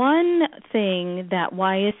one thing that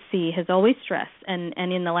YSC has always stressed, and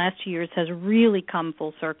in the last 2 years has really come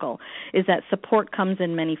full circle, is that support comes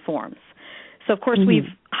in many forms. So, of course, we've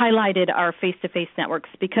highlighted our face-to-face networks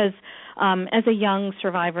because as a young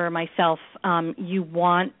survivor myself, you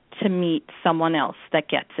want to meet someone else that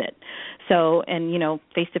gets it. So, and,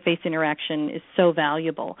 face-to-face interaction is so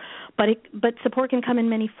valuable. But support can come in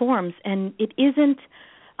many forms, and it isn't,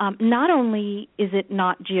 not only is it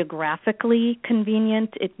not geographically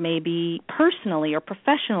convenient, it may be personally or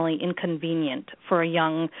professionally inconvenient for a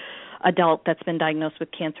young adult that's been diagnosed with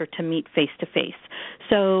cancer to meet face-to-face.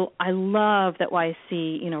 So I love that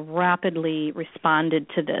YSC, rapidly responded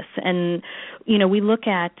to this. And, we looked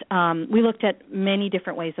at many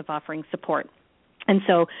different ways of offering support. And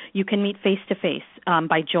so you can meet face-to-face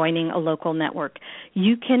by joining a local network.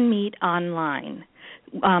 You can meet online.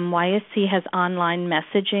 YSC has online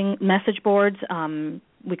message boards.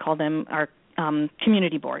 We call them our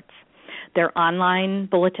community boards. They're online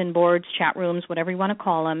bulletin boards, chat rooms, whatever you want to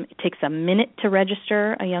call them. It takes a minute to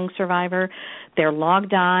register a young survivor. They're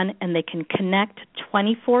logged on, and they can connect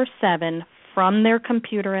 24/7 from their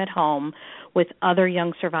computer at home with other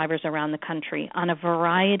young survivors around the country on a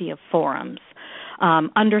variety of forums.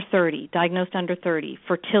 Under 30, diagnosed under 30,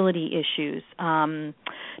 fertility issues,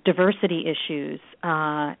 diversity issues,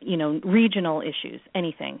 regional issues,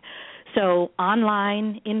 anything. So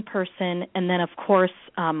online, in person, and then, of course,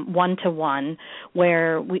 one-to-one,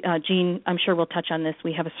 where, Jean, I'm sure we'll touch on this,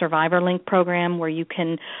 we have a Survivor Link program where you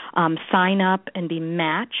can sign up and be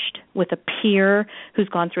matched with a peer who's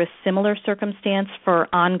gone through a similar circumstance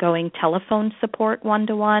for ongoing telephone support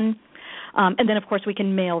one-to-one. And then, of course, we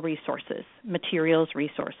can mail resources, materials,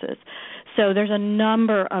 resources. So there's a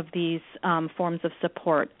number of these forms of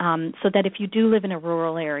support so that if you do live in a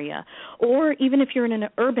rural area, or even if you're in an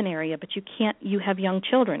urban area but you have young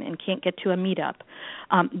children and can't get to a meetup,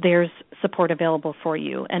 there's support available for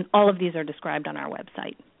you. And all of these are described on our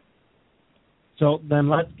website. So then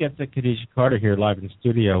let's get to Khadijah Carter here live in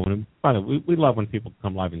studio. And by the way, we love when people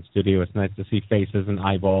come live in studio. It's nice to see faces and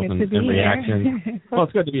eyeballs and reactions. Well,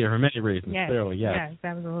 it's good to be here for many reasons, clearly, yes. Yes,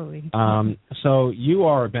 absolutely. So you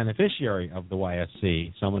are a beneficiary of the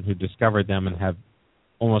YSC, someone who discovered them and have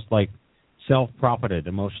almost like self-profited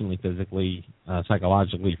emotionally, physically,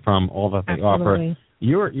 psychologically from all that they offer.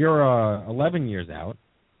 You're 11 years out,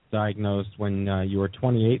 diagnosed when you were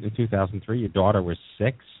 28 in 2003. Your daughter was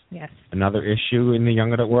 6. Yes. Another issue in the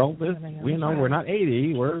young adult world is, we're not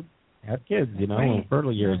 80. We have kids, in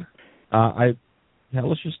fertile years.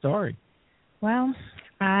 Tell us your story. Well,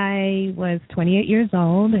 I was 28 years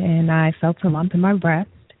old, and I felt a lump in my breast.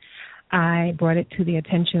 I brought it to the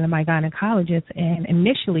attention of my gynecologist, and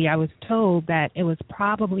initially I was told that it was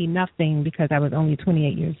probably nothing because I was only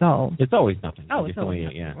 28 years old. It's always nothing. Oh, it's always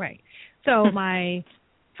nothing, right. So my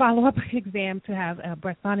follow-up exam to have a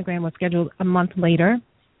breast sonogram was scheduled a month later.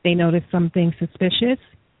 They noticed something suspicious.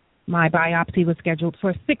 My biopsy was scheduled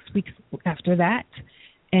for 6 weeks after that,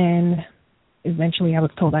 and eventually I was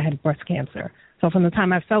told I had breast cancer. So from the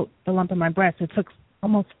time I felt the lump in my breast, it took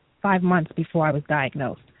almost 5 months before I was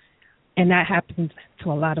diagnosed, and that happens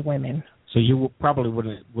to a lot of women. So you probably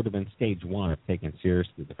would have been stage 1 if taken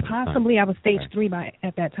seriously. Possibly I was stage 3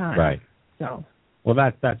 at that time. Right. So. Well,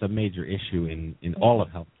 that's a major issue in all of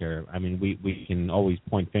healthcare. I mean, we can always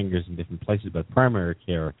point fingers in different places, but primary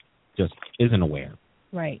care just isn't aware.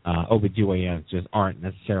 Right. OB-GYNs just aren't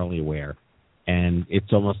necessarily aware. And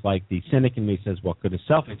it's almost like the cynic in me says, well, could a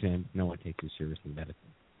self-exam, no one takes you seriously medically.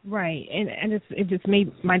 Right, and it just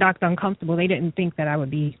made my doctor uncomfortable. They didn't think that I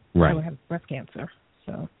would have breast cancer.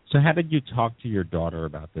 So how did you talk to your daughter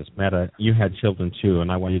about this? Medha, you had children too,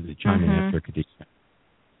 and I want you to chime in after Khadijah.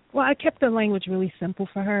 Well, I kept the language really simple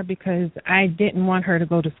for her because I didn't want her to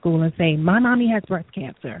go to school and say, my mommy has breast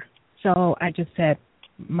cancer. So I just said,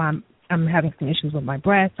 Mom, I'm having some issues with my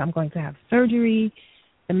breast. I'm going to have surgery.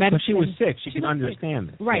 The medicine. But she was sick. She can understand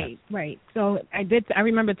this. Right, right. So I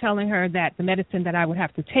remember telling her that the medicine that I would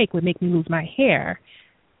have to take would make me lose my hair.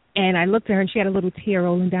 And I looked at her, and she had a little tear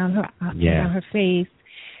rolling down her face.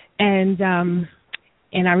 And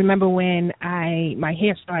I remember when my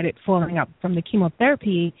hair started falling out from the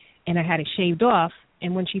chemotherapy, and I had it shaved off.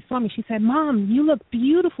 And when she saw me, she said, "Mom, you look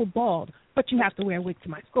beautiful bald, but you have to wear a wig to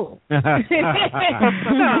my school." I said, "Okay,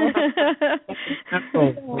 that's a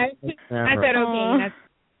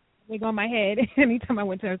wig on my head." Anytime I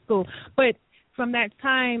went to her school, but from that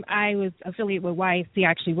time, I was affiliated with YSC. I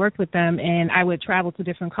actually worked with them, and I would travel to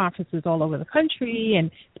different conferences all over the country and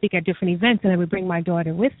speak at different events, and I would bring my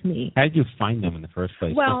daughter with me. How did you find them in the first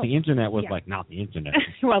place? Well, because the internet was not the internet.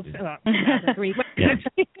 Well, I agree.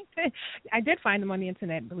 I did find them on the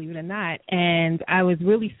internet, believe it or not, and I was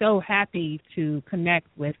really so happy to connect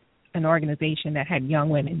with an organization that had young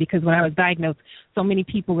women, because when I was diagnosed, so many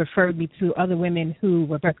people referred me to other women who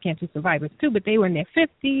were breast cancer survivors too, but they were in their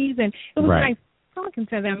 50s, and it was nice talking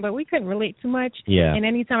to them, but we couldn't relate too much. Yeah. And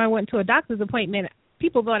anytime I went to a doctor's appointment,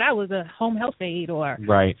 people thought I was a home health aide or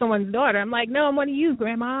someone's daughter. I'm like, no, I'm one of you,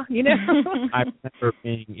 Grandma. You know. I remember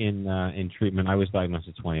being in treatment. I was diagnosed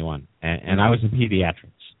at 21, and I was in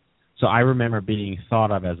pediatrics. So I remember being thought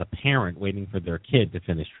of as a parent waiting for their kid to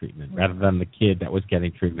finish treatment rather than the kid that was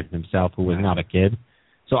getting treatment himself, who was not a kid.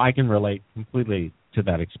 So I can relate completely to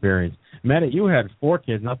that experience. Medha, you had 4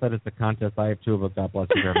 kids. Not that it's a contest. I have 2, but God bless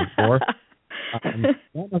you for having 4.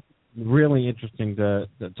 That was really interesting to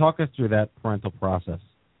talk us through that parental process.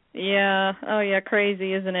 Yeah. Oh, yeah.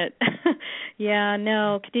 Crazy, isn't it? Yeah.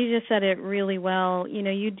 No, Khadijah said it really well. You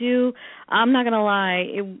know, you do. I'm not going to lie.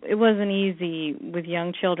 It wasn't easy with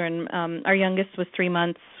young children. Our youngest was 3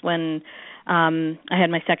 months when I had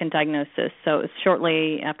my second diagnosis. So it was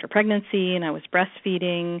shortly after pregnancy, and I was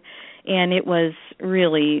breastfeeding, and it was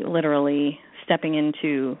really, literally stepping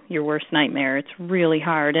into your worst nightmare. It's really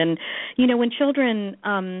hard. And, you know, when children,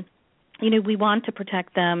 you know, we want to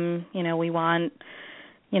protect them. You know, we want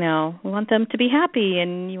them to be happy,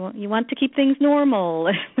 and you want to keep things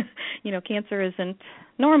normal. You know, cancer isn't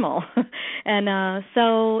normal. And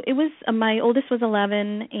so it was, my oldest was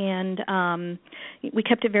 11, and we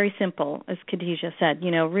kept it very simple, as Khadijah said,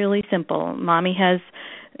 you know, really simple. Mommy has,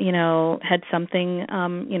 you know, had something,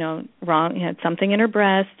 you know, wrong, had something in her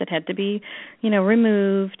breast that had to be, you know,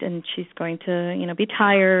 removed, and she's going to, you know, be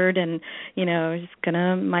tired, and, you know,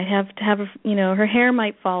 might have to have, you know, her hair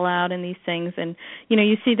might fall out and these things. And, you know,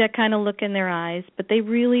 you see that kind of look in their eyes, but they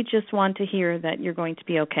really just want to hear that you're going to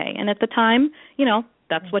be okay. And at the time, you know,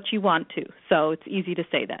 that's what you want to. So it's easy to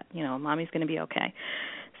say that, you know, Mommy's going to be okay.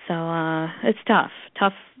 So it's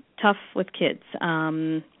tough with kids.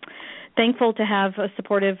 Thankful to have a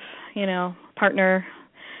supportive, you know, partner.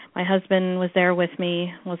 My husband was there with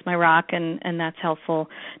me, was my rock, and that's helpful.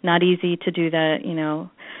 Not easy to do that, you know,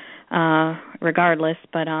 regardless,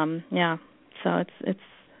 but yeah. So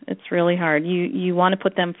it's really hard. You want to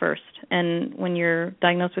put them first, and when you're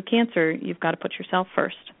diagnosed with cancer, you've got to put yourself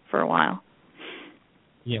first for a while.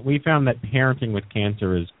 Yeah, we found that parenting with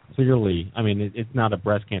cancer is clearly, I mean, it's not a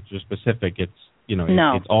breast cancer specific. It's, you know,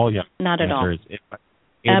 it's all young not cancers. At all.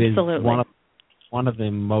 It Absolutely. is one of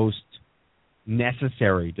the most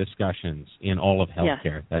necessary discussions in all of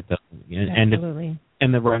healthcare. Yes. Absolutely.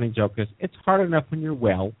 And the running joke is, it's hard enough when you're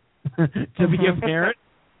well to be a parent,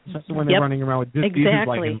 especially when they're running around with diseases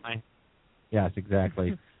like in my. Yes,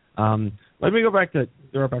 exactly. Let me go back to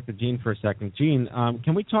Jean for a second. Jean,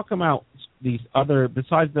 can we talk about these other,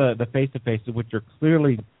 besides the face-to-face, which are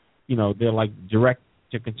clearly, you know, they're like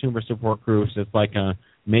direct-to-consumer support groups. It's like a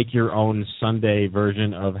make-your-own Sunday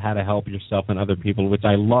version of how to help yourself and other people, which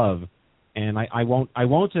I love. And I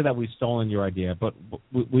won't say that we've stolen your idea, but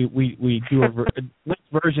we do a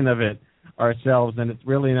version of it ourselves, and it's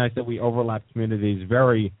really nice that we overlap communities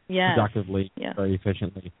very productively, very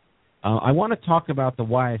efficiently. I want to talk about the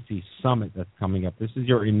YSC Summit that's coming up. This is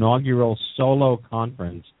your inaugural solo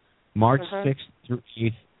conference, March 6th through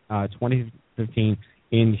 8th, 2015,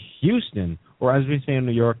 in Houston, or as we say in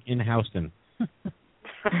New York, in Houston.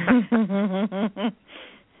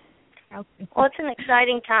 Well, it's an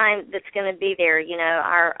exciting time that's going to be there. You know,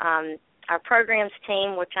 our programs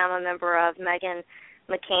team, which I'm a member of, Megan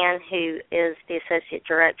McCann, who is the Associate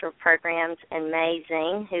Director of Programs, and May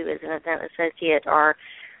Zing, who is an Event Associate, are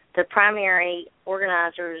the primary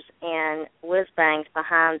organizers and whiz bangs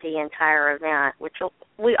behind the entire event, which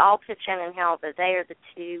we all pitch in and help, but they are the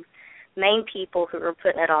two main people who are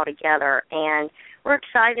putting it all together. And we're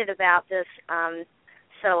excited about this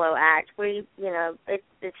solo act.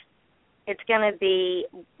 It's going to be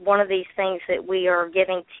one of these things that we are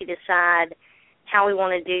getting to decide how we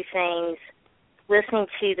want to do things, listening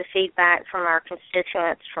to the feedback from our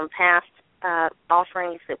constituents from past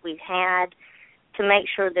offerings that we've had, to make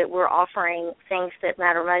sure that we're offering things that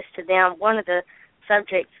matter most to them. One of the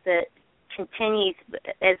subjects that continues,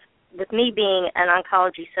 as with me being an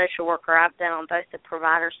oncology social worker, I've been on both the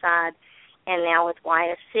provider side and now with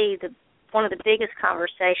YSC, one of the biggest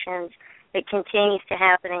conversations that continues to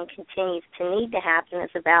happen and continues to need to happen is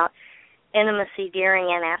about intimacy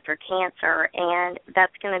during and after cancer, and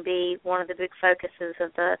that's going to be one of the big focuses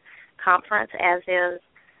of the conference, as is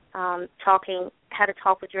talking how to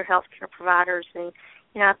talk with your healthcare providers. And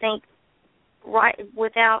I think, right,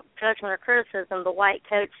 without judgment or criticism, the white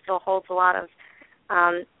coat still holds a lot of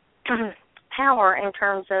power in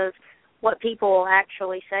terms of what people will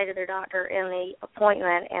actually say to their doctor in the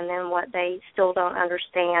appointment, and then what they still don't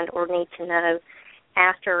understand or need to know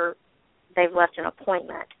after they've left an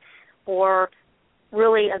appointment. Or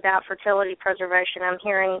really about fertility preservation, I'm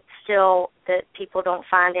hearing still that people don't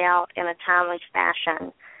find out in a timely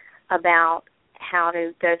fashion about how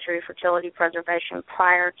to go through fertility preservation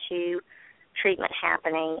prior to treatment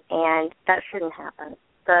happening, and that shouldn't happen.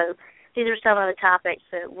 So these are some of the topics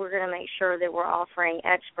that we're going to make sure that we're offering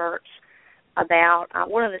experts about.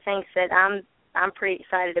 One of the things that I'm pretty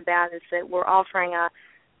excited about is that we're offering a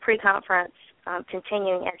pre-conference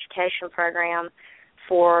continuing education program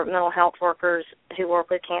for mental health workers who work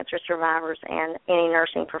with cancer survivors and any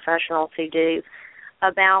nursing professionals who do,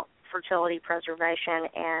 about fertility preservation.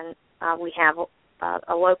 And we have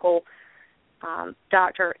a local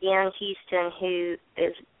doctor in Houston who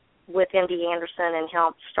is with MD Anderson and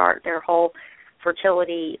helped start their whole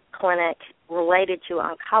fertility clinic related to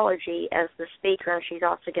oncology as the speaker, and she's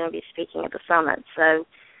also going to be speaking at the summit. So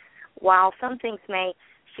while some things may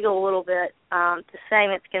feel a little bit the same,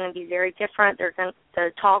 it's going to be very different. The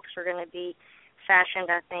talks are going to be fashioned,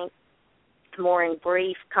 I think, more in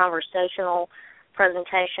brief conversational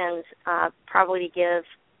presentations, probably to give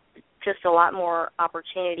just a lot more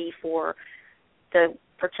opportunity for the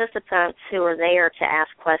participants who are there to ask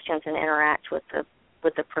questions and interact with the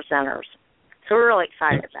presenters. So we're really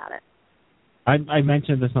excited about it. I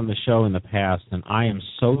mentioned this on the show in the past, and I am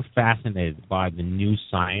so fascinated by the new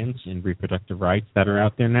science in reproductive rights that are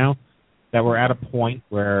out there now, that we're at a point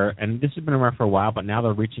where, and this has been around for a while, but now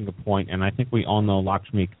they're reaching a point, and I think we all know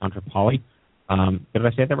Lakshmi Kondapalli. Did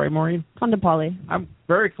I say that right, Maureen? Kondapalli. I'm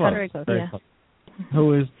very close. Very close, very close.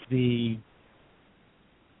 Who is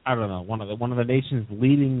one of the nation's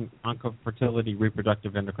leading oncofertility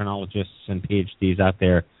reproductive endocrinologists and PhDs out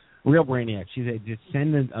there. Real brainiac. She's a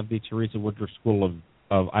descendant of the Teresa Woodruff School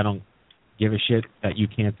of I don't give a shit that you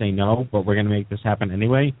can't say no, but we're going to make this happen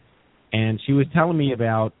anyway. And she was telling me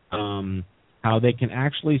about how they can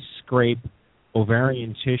actually scrape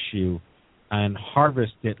ovarian tissue and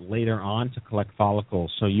harvest it later on to collect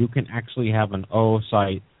follicles. So you can actually have an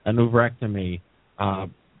oocyte, an ovarectomy,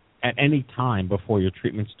 at any time before your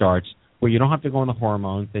treatment starts, where you don't have to go on the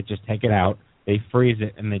hormones. They just take it out, they freeze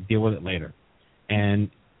it, and they deal with it later.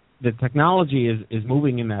 And the technology is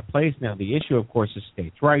moving in that place now. The issue, of course, is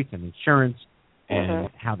states' rights and insurance and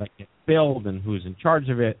how that gets billed and who's in charge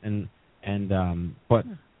of it. But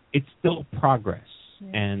it's still progress,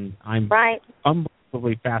 and I'm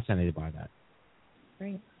unbelievably fascinated by that.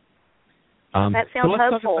 Great. That sounds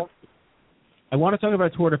hopeful. I want to talk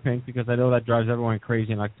about Tour de Pink because I know that drives everyone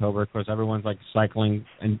crazy in October because everyone's like cycling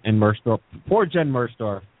in Mersdorf. Poor Jen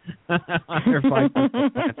Mersdorf. I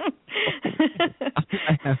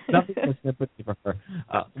have nothing but sympathy for her.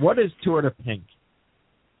 What is Tour de Pink?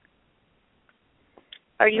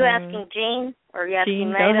 Are you asking Jean or are you asking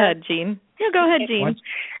Jean? Medha? Go ahead, Jean. Yeah, go ahead,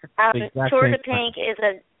 Jean. Tour de Pink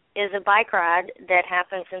is a bike ride that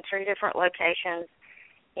happens in 3 different locations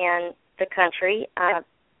in the country.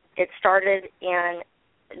 It started in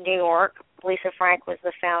New York. Lisa Frank was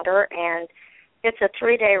the founder, and it's a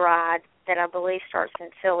 3-day ride that I believe starts in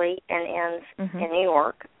Philly and ends in New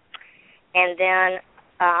York. And then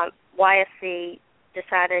YSC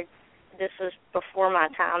decided, this was before my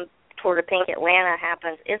time, Tour de Pink Atlanta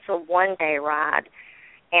happens. It's a 1-day ride,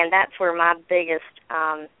 and that's where my biggest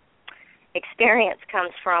experience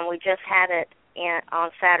comes from. We just had it on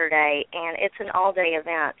Saturday, and it's an all-day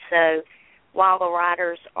event. So while the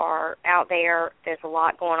riders are out there, there's a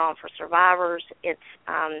lot going on for survivors. It's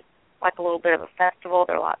like a little bit of a festival.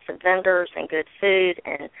 There are lots of vendors and good food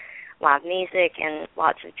and live music and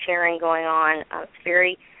lots of cheering going on. It's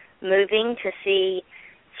very moving to see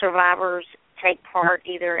survivors take part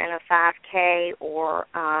either in a 5K or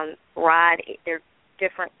ride. They're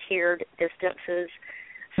different tiered distances.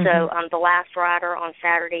 So the last rider on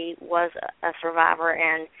Saturday was a survivor,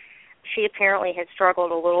 and she apparently had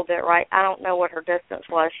struggled a little bit, right? I don't know what her distance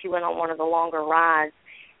was. She went on one of the longer rides,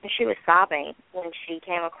 and she was sobbing when she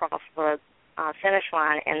came across the finish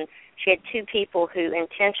line. And she had two people who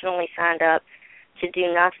intentionally signed up to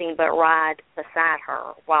do nothing but ride beside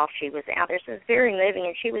her while she was out there. So it was very moving,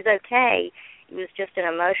 and she was okay. It was just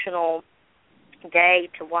an emotional day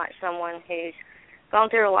to watch someone who's gone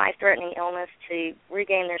through a life-threatening illness to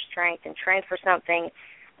regain their strength and train for something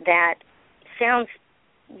that sounds,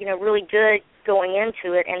 really good going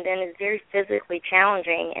into it, and then is very physically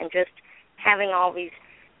challenging, and just having all these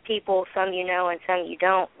people, some you know and some you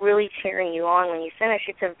don't, really cheering you on when you finish.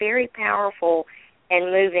 It's a very powerful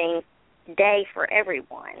and moving day for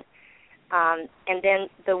everyone. And then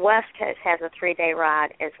the West Coast has a 3-day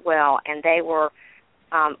ride as well, and they were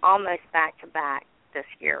almost back-to-back this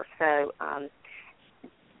year. So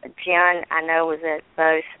Jen, I know, was at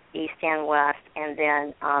both East and West, and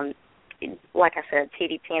then, like I said,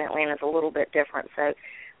 TDP in Atlanta is a little bit different. So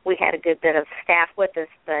we had a good bit of staff with us,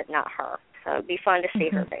 but not her. So it'd be fun to see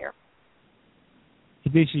her there.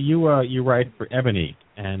 Khadijah, you write for Ebony,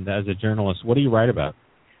 and as a journalist, what do you write about?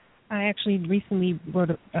 I actually recently wrote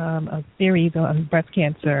a series on breast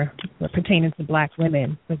cancer pertaining to Black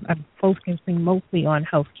women. I'm focusing mostly on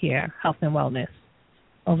health care, health and wellness,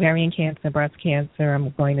 ovarian cancer, breast cancer.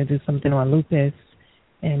 I'm going to do something on lupus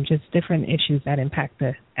and just different issues that impact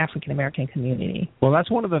the African-American community. Well, that's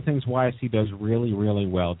one of the things YSC does really, really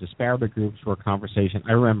well. Disparity groups for a conversation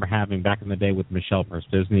I remember having back in the day with Michelle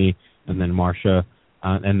Disney and then Marsha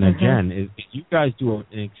and then Jen. Is you guys do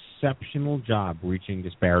an exceptional job reaching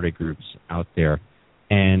disparity groups out there.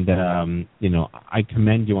 And, I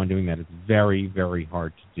commend you on doing that. It's very, very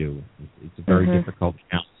hard to do. It's a very difficult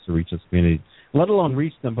challenge to reach this community, let alone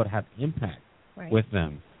reach them, but have impact with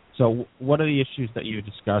them. So what are the issues that you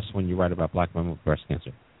discuss when you write about Black women with breast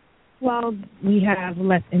cancer? Well, we have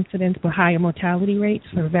less incidence but higher mortality rates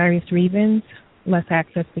for various reasons, less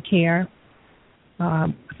access to care.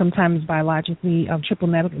 Sometimes biologically triple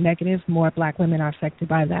negative, more Black women are affected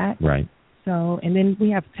by that. Right. So, and then we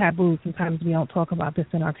have taboos. Sometimes we don't talk about this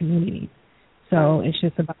in our communities. So it's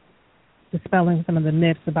just about dispelling some of the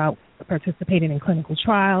myths about participating in clinical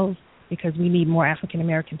trials, because we need more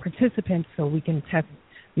African-American participants so we can test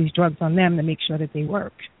these drugs on them to make sure that they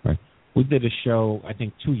work. Right. We did a show, I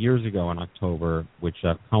think, 2 years ago in October, which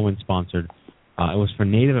Cohen sponsored. It was for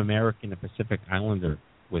Native American and Pacific Islander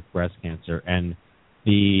with breast cancer, and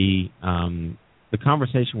the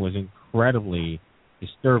conversation was incredibly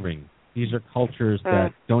disturbing. These are cultures that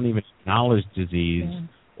don't even acknowledge disease,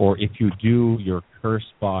 or if you do, you're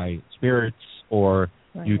cursed by spirits, or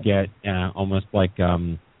you get almost like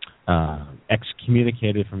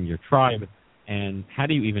excommunicated from your tribe. And how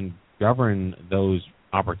do you even govern those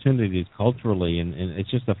opportunities culturally? And it's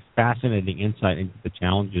just a fascinating insight into the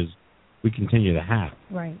challenges we continue to have.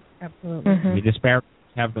 Right, absolutely. The disparities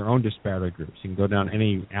have their own disparity groups. You can go down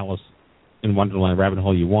any Alice in Wonderland rabbit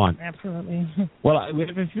hole you want. Absolutely. Well, we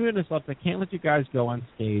have a few minutes left. I can't let you guys go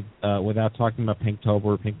unscathed without talking about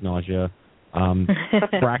Pinktober, pink nausea,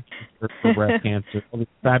 crack for breast cancer, all these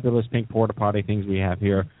fabulous pink porta potty things we have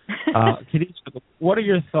here. Khadijah, what are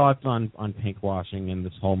your thoughts on pink washing in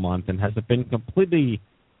this whole month, and has it been completely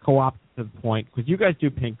co-opted to the point? Because you guys do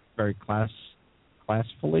pink very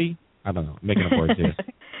classfully. I don't know. I'm making up words here.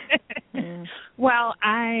 Well,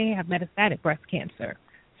 I have metastatic breast cancer,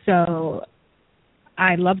 so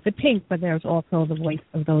I love the pink, but there's also the voice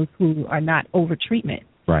of those who are not over treatment.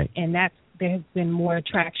 Right. And there has been more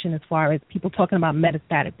attraction as far as people talking about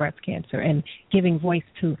metastatic breast cancer and giving voice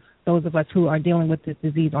to those of us who are dealing with this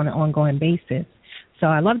disease on an ongoing basis. So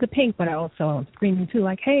I love the pink, but I also am screaming too,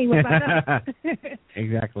 like, hey, what about us?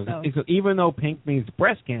 Exactly. So even though pink means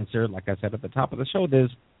breast cancer, like I said at the top of the show,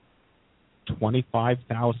 there's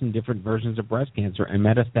 25,000 different versions of breast cancer, and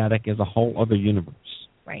metastatic is a whole other universe.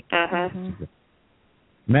 Right.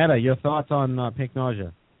 Medha, your thoughts on pink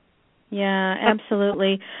nausea? Yeah,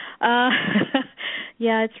 absolutely.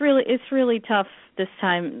 Yeah, it's really tough this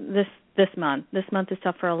time. This month. This month is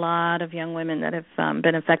tough for a lot of young women that have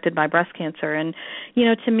been affected by breast cancer. And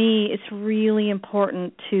to me, it's really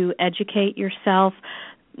important to educate yourself,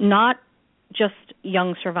 not just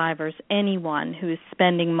young survivors, anyone who is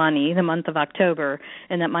spending money the month of October,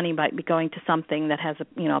 and that money might be going to something that has a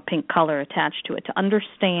pink color attached to it, to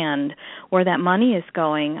understand where that money is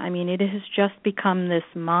going. I mean, it has just become this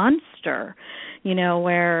monster,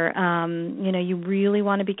 where you really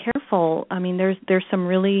want to be careful. I mean, there's some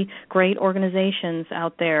really great organizations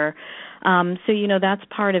out there. So that's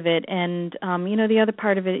part of it, and the other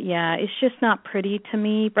part of it, it's just not pretty to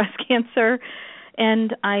me, breast cancer.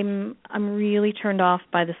 And I'm really turned off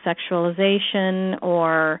by the sexualization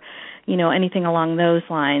or, anything along those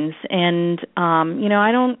lines. And,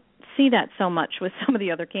 I don't see that so much with some of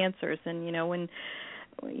the other cancers. And,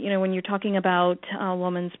 when you're talking about a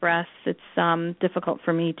woman's breasts, it's difficult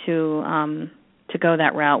for me to go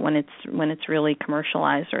that route when it's really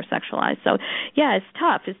commercialized or sexualized. So it's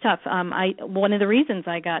tough. One of the reasons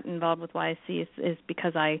I got involved with YSC is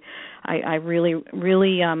because I really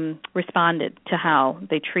responded to how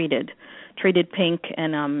they treated pink,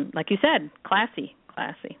 and like you said, classy.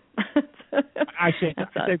 I say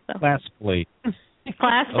classfully.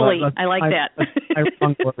 Classfully, I like that. I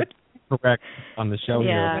wrong word correct on the show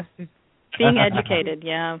here. Being educated,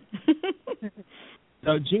 yeah.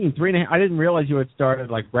 So, Jean, 3.5. I didn't realize you had started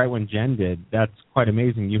like right when Jen did. That's quite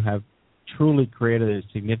amazing. You have truly created a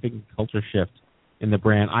significant culture shift in the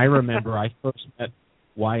brand. I remember I first met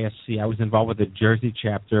YSC. I was involved with the Jersey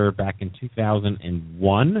chapter back in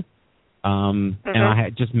 2001, and I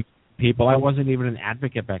had just people. I wasn't even an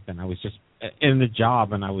advocate back then. I was just in the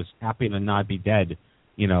job, and I was happy to not be dead,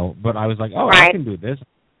 But I was like, I can do this.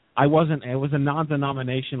 I was a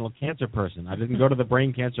non-denominational cancer person. I didn't go to the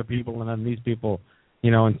brain cancer people and then these people.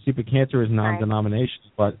 And stupid cancer is non-denominational.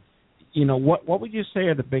 But, what would you say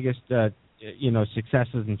are the biggest,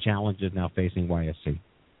 successes and challenges now facing YSC?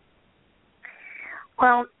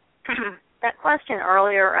 Well, that question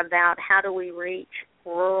earlier about how do we reach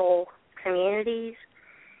rural communities,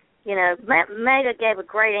 Medha gave a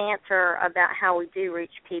great answer about how we do reach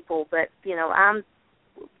people. But,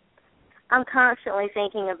 I'm constantly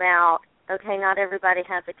thinking about, okay, not everybody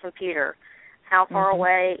has a computer. How far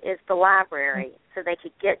away is the library so they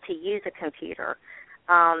could get to use a computer?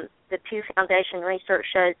 The Pew Foundation research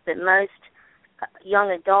shows that most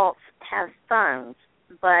young adults have phones,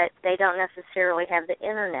 but they don't necessarily have the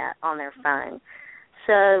internet on their phone.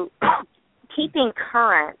 So keeping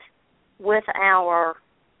current with our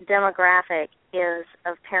demographic is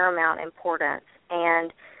of paramount importance.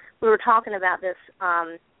 And we were talking about this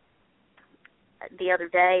the other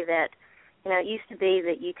day that, it used to be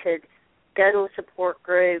that you could go to a support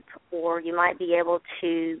group, or you might be able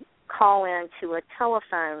to call in to a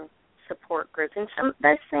telephone support group. And some of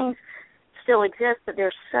those things still exist, but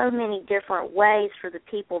there's so many different ways for the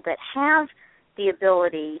people that have the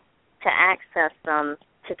ability to access them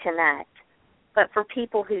to connect. But for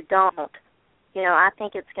people who don't, I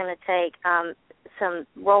think it's going to take some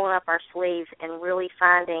rolling up our sleeves and really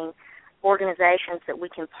finding organizations that we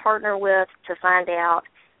can partner with to find out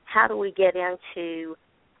how do we get into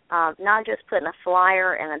not just putting a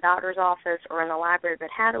flyer in a doctor's office or in the library, but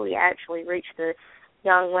how do we actually reach the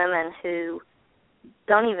young women who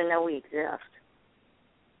don't even know we exist?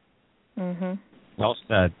 Well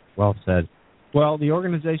said. Well said. Well, the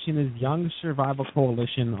organization is Young Survival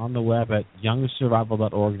Coalition on the web at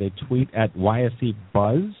youngsurvival.org. They tweet at YSC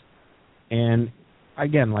Buzz. And,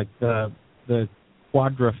 again, like the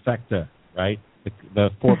quadrifecta, right? The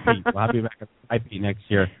 4P. We'll have you back at 5P next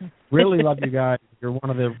year. Really love you guys. You're one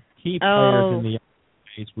of the key players in the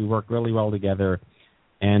space. We work really well together,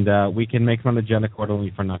 and we can make fun of Jenna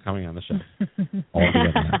Cordoli for not coming on the show.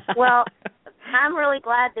 Well, I'm really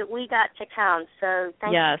glad that we got to come, so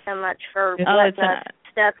thank you so much for letting us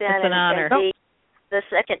step in and be the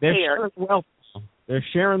second tier. They're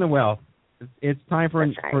sharing the wealth. It's time for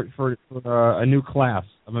a new class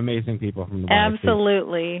of amazing people from the YSC.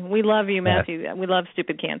 Absolutely. We love you, Matthew. We love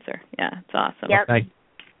Stupid Cancer. Yeah, it's awesome. Yep. Thank you.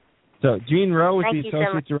 So, Jean Rowe is the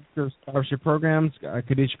Associate Director of Scholarship Programs.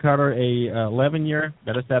 Khadijah Carter, a 11-year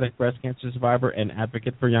metastatic breast cancer survivor and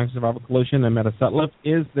advocate for Young Survival Coalition. And Medha Sutliff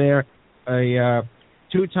is there, a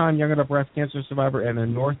 2-time Young Adult Breast Cancer survivor and a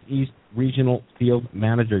Northeast Regional Field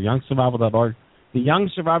Manager. YoungSurvival.org. The Young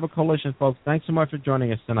Survival Coalition, folks, thanks so much for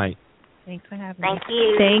joining us tonight. Thanks for having me. Thank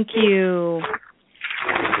you. Thank you.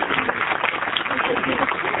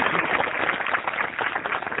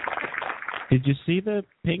 Did you see the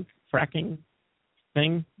pink fracking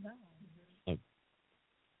thing? No.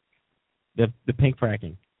 The pink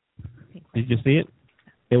fracking. Did you see it?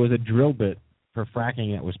 There was a drill bit for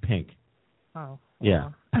fracking that was pink. Oh. Yeah.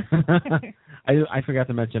 I forgot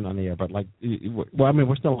to mention on the air, but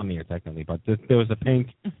we're still on the air technically, but there was a pink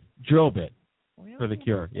drill bit for the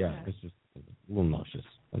cure. Yeah, it's just little nauseous.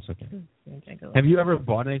 That's okay. Have you ever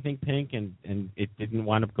bought anything pink and it didn't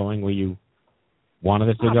wind up going where you wanted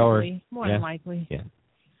it to go? Or, more than likely. Yeah.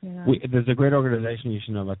 Yeah. There's a great organization you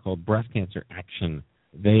should know about called Breast Cancer Action.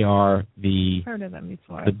 They are Heard of them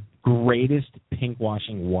before. the greatest pink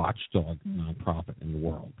washing watchdog nonprofit in the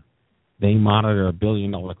world. They monitor $1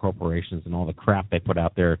 billion corporations and all the crap they put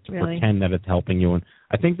out there to pretend that it's helping you. And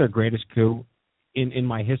I think their greatest coup in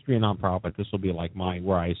my history of nonprofit, this will be like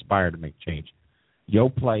where I aspire to make change.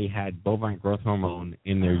 Yoplait had bovine growth hormone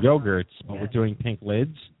in their yogurts, but we're doing pink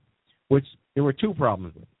lids, which there were two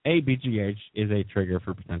problems with. A, BGH is a trigger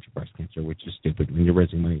for potential breast cancer, which is stupid when you're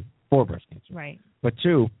raising money for breast cancer. Right. But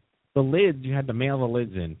two, the lids, you had to mail the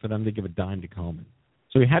lids in for them to give a dime to Komen.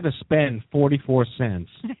 So you had to spend 44 cents.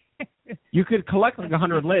 You could collect like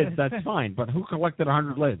 100 lids, that's fine, but who collected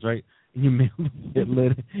 100 lids, right? And you mailed the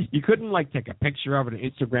lid. You couldn't like take a picture of it and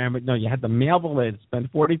Instagram it. No, you had to mail the lid, spend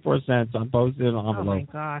 44 cents on postage and envelope. Oh my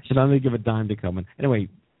gosh. For them to give a dime to Komen. Anyway,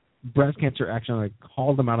 Breast Cancer Action, they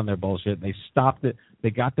called them out on their bullshit. They stopped it. They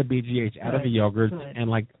got the BGH out of the yogurt and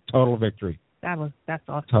like total victory. That's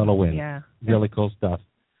awesome. Total win. Yeah. Really cool stuff.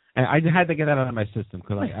 And I had to get that out of my system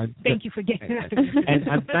because Thank you for getting that. And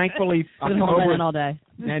I'm thankfully October all day.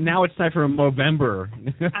 And now it's time for Movember.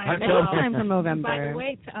 It's time for Movember. By the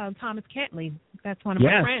way, Thomas Kentley, that's one of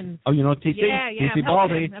my friends. Oh, you know TC? Yeah, TC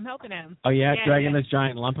Baldy. I'm helping him. Oh yeah, dragging this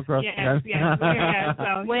giant lump across the country.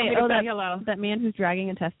 So wait, hello. That man who's dragging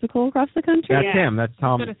a testicle across the country? That's him. That's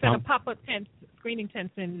Tom. Going to set up pop-up tents, screening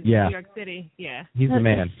tents in Yeah. New York City. Yeah. He's the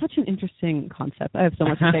man. Such an interesting concept. I have so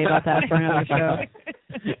much to say about that for another show.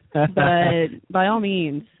 But by all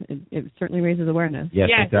means, it certainly raises awareness. Yes,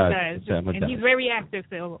 it does. And he's very active,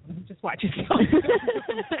 so just watch yourself.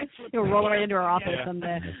 You'll roll right into our office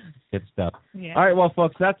someday. Good stuff. Yeah. All right, well,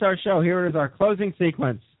 folks, that's our show. Here is our closing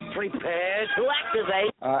sequence. Prepare to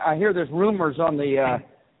activate. I hear there's rumors on the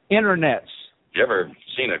internets. You ever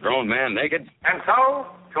seen a grown man naked? And so,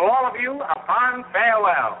 to all of you, a fond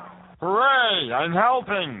farewell. Hooray, I'm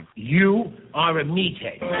helping. You are a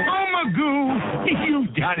meathead. Oh, Magoo,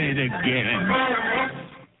 you've done it again.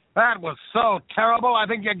 That was so terrible, I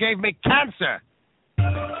think you gave me cancer.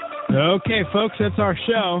 Okay, folks, that's our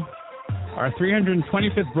show, our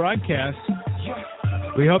 325th broadcast.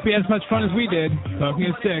 We hope you had as much fun as we did, poking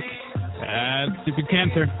a stick at Stupid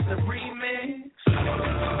Cancer.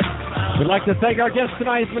 We'd like to thank our guests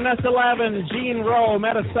tonight, Vanessa Laven, Jean Rowe,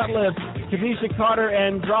 Medha Sutliff, Khadijah Carter,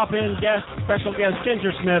 and drop-in special guest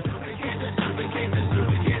Ginger Smith.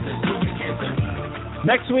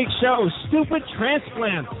 Next week's show, stupid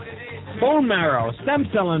transplants, bone marrow, stem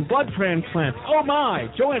cell, and blood transplants. Oh my!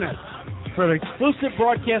 Join us for an exclusive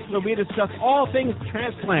broadcast where we discuss all things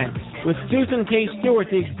transplant with Susan K. Stewart,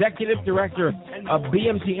 the Executive Director of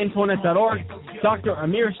BMTInfonet.org, Dr.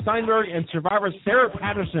 Amir Steinberg, and survivor Sarah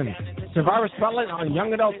Patterson. Survivor Spotlight on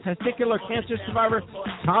young adult testicular cancer survivor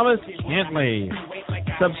Thomas Kentley.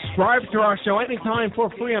 Subscribe to our show anytime for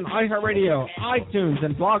free on iHeartRadio, iTunes,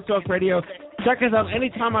 and Blog Talk Radio. Check us out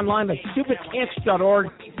anytime online at stupidcancer.org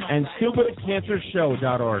and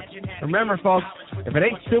stupidcancershow.org. Remember, folks, if it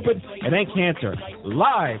ain't stupid, it ain't cancer.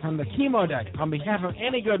 Live from the chemo deck on behalf of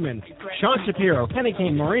Annie Goodman, Sean Shapiro, Kenny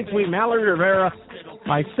Kane, Maureen Sweet, Mallory Rivera,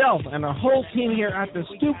 myself, and our whole team here at the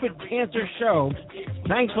Stupid Cancer Show.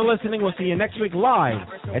 Thanks for listening. We'll see you next week live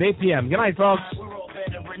at 8 p.m. Good night, folks.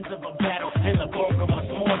 And the bulk of us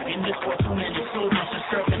more in this war, too many soldiers are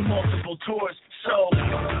serving multiple tours. So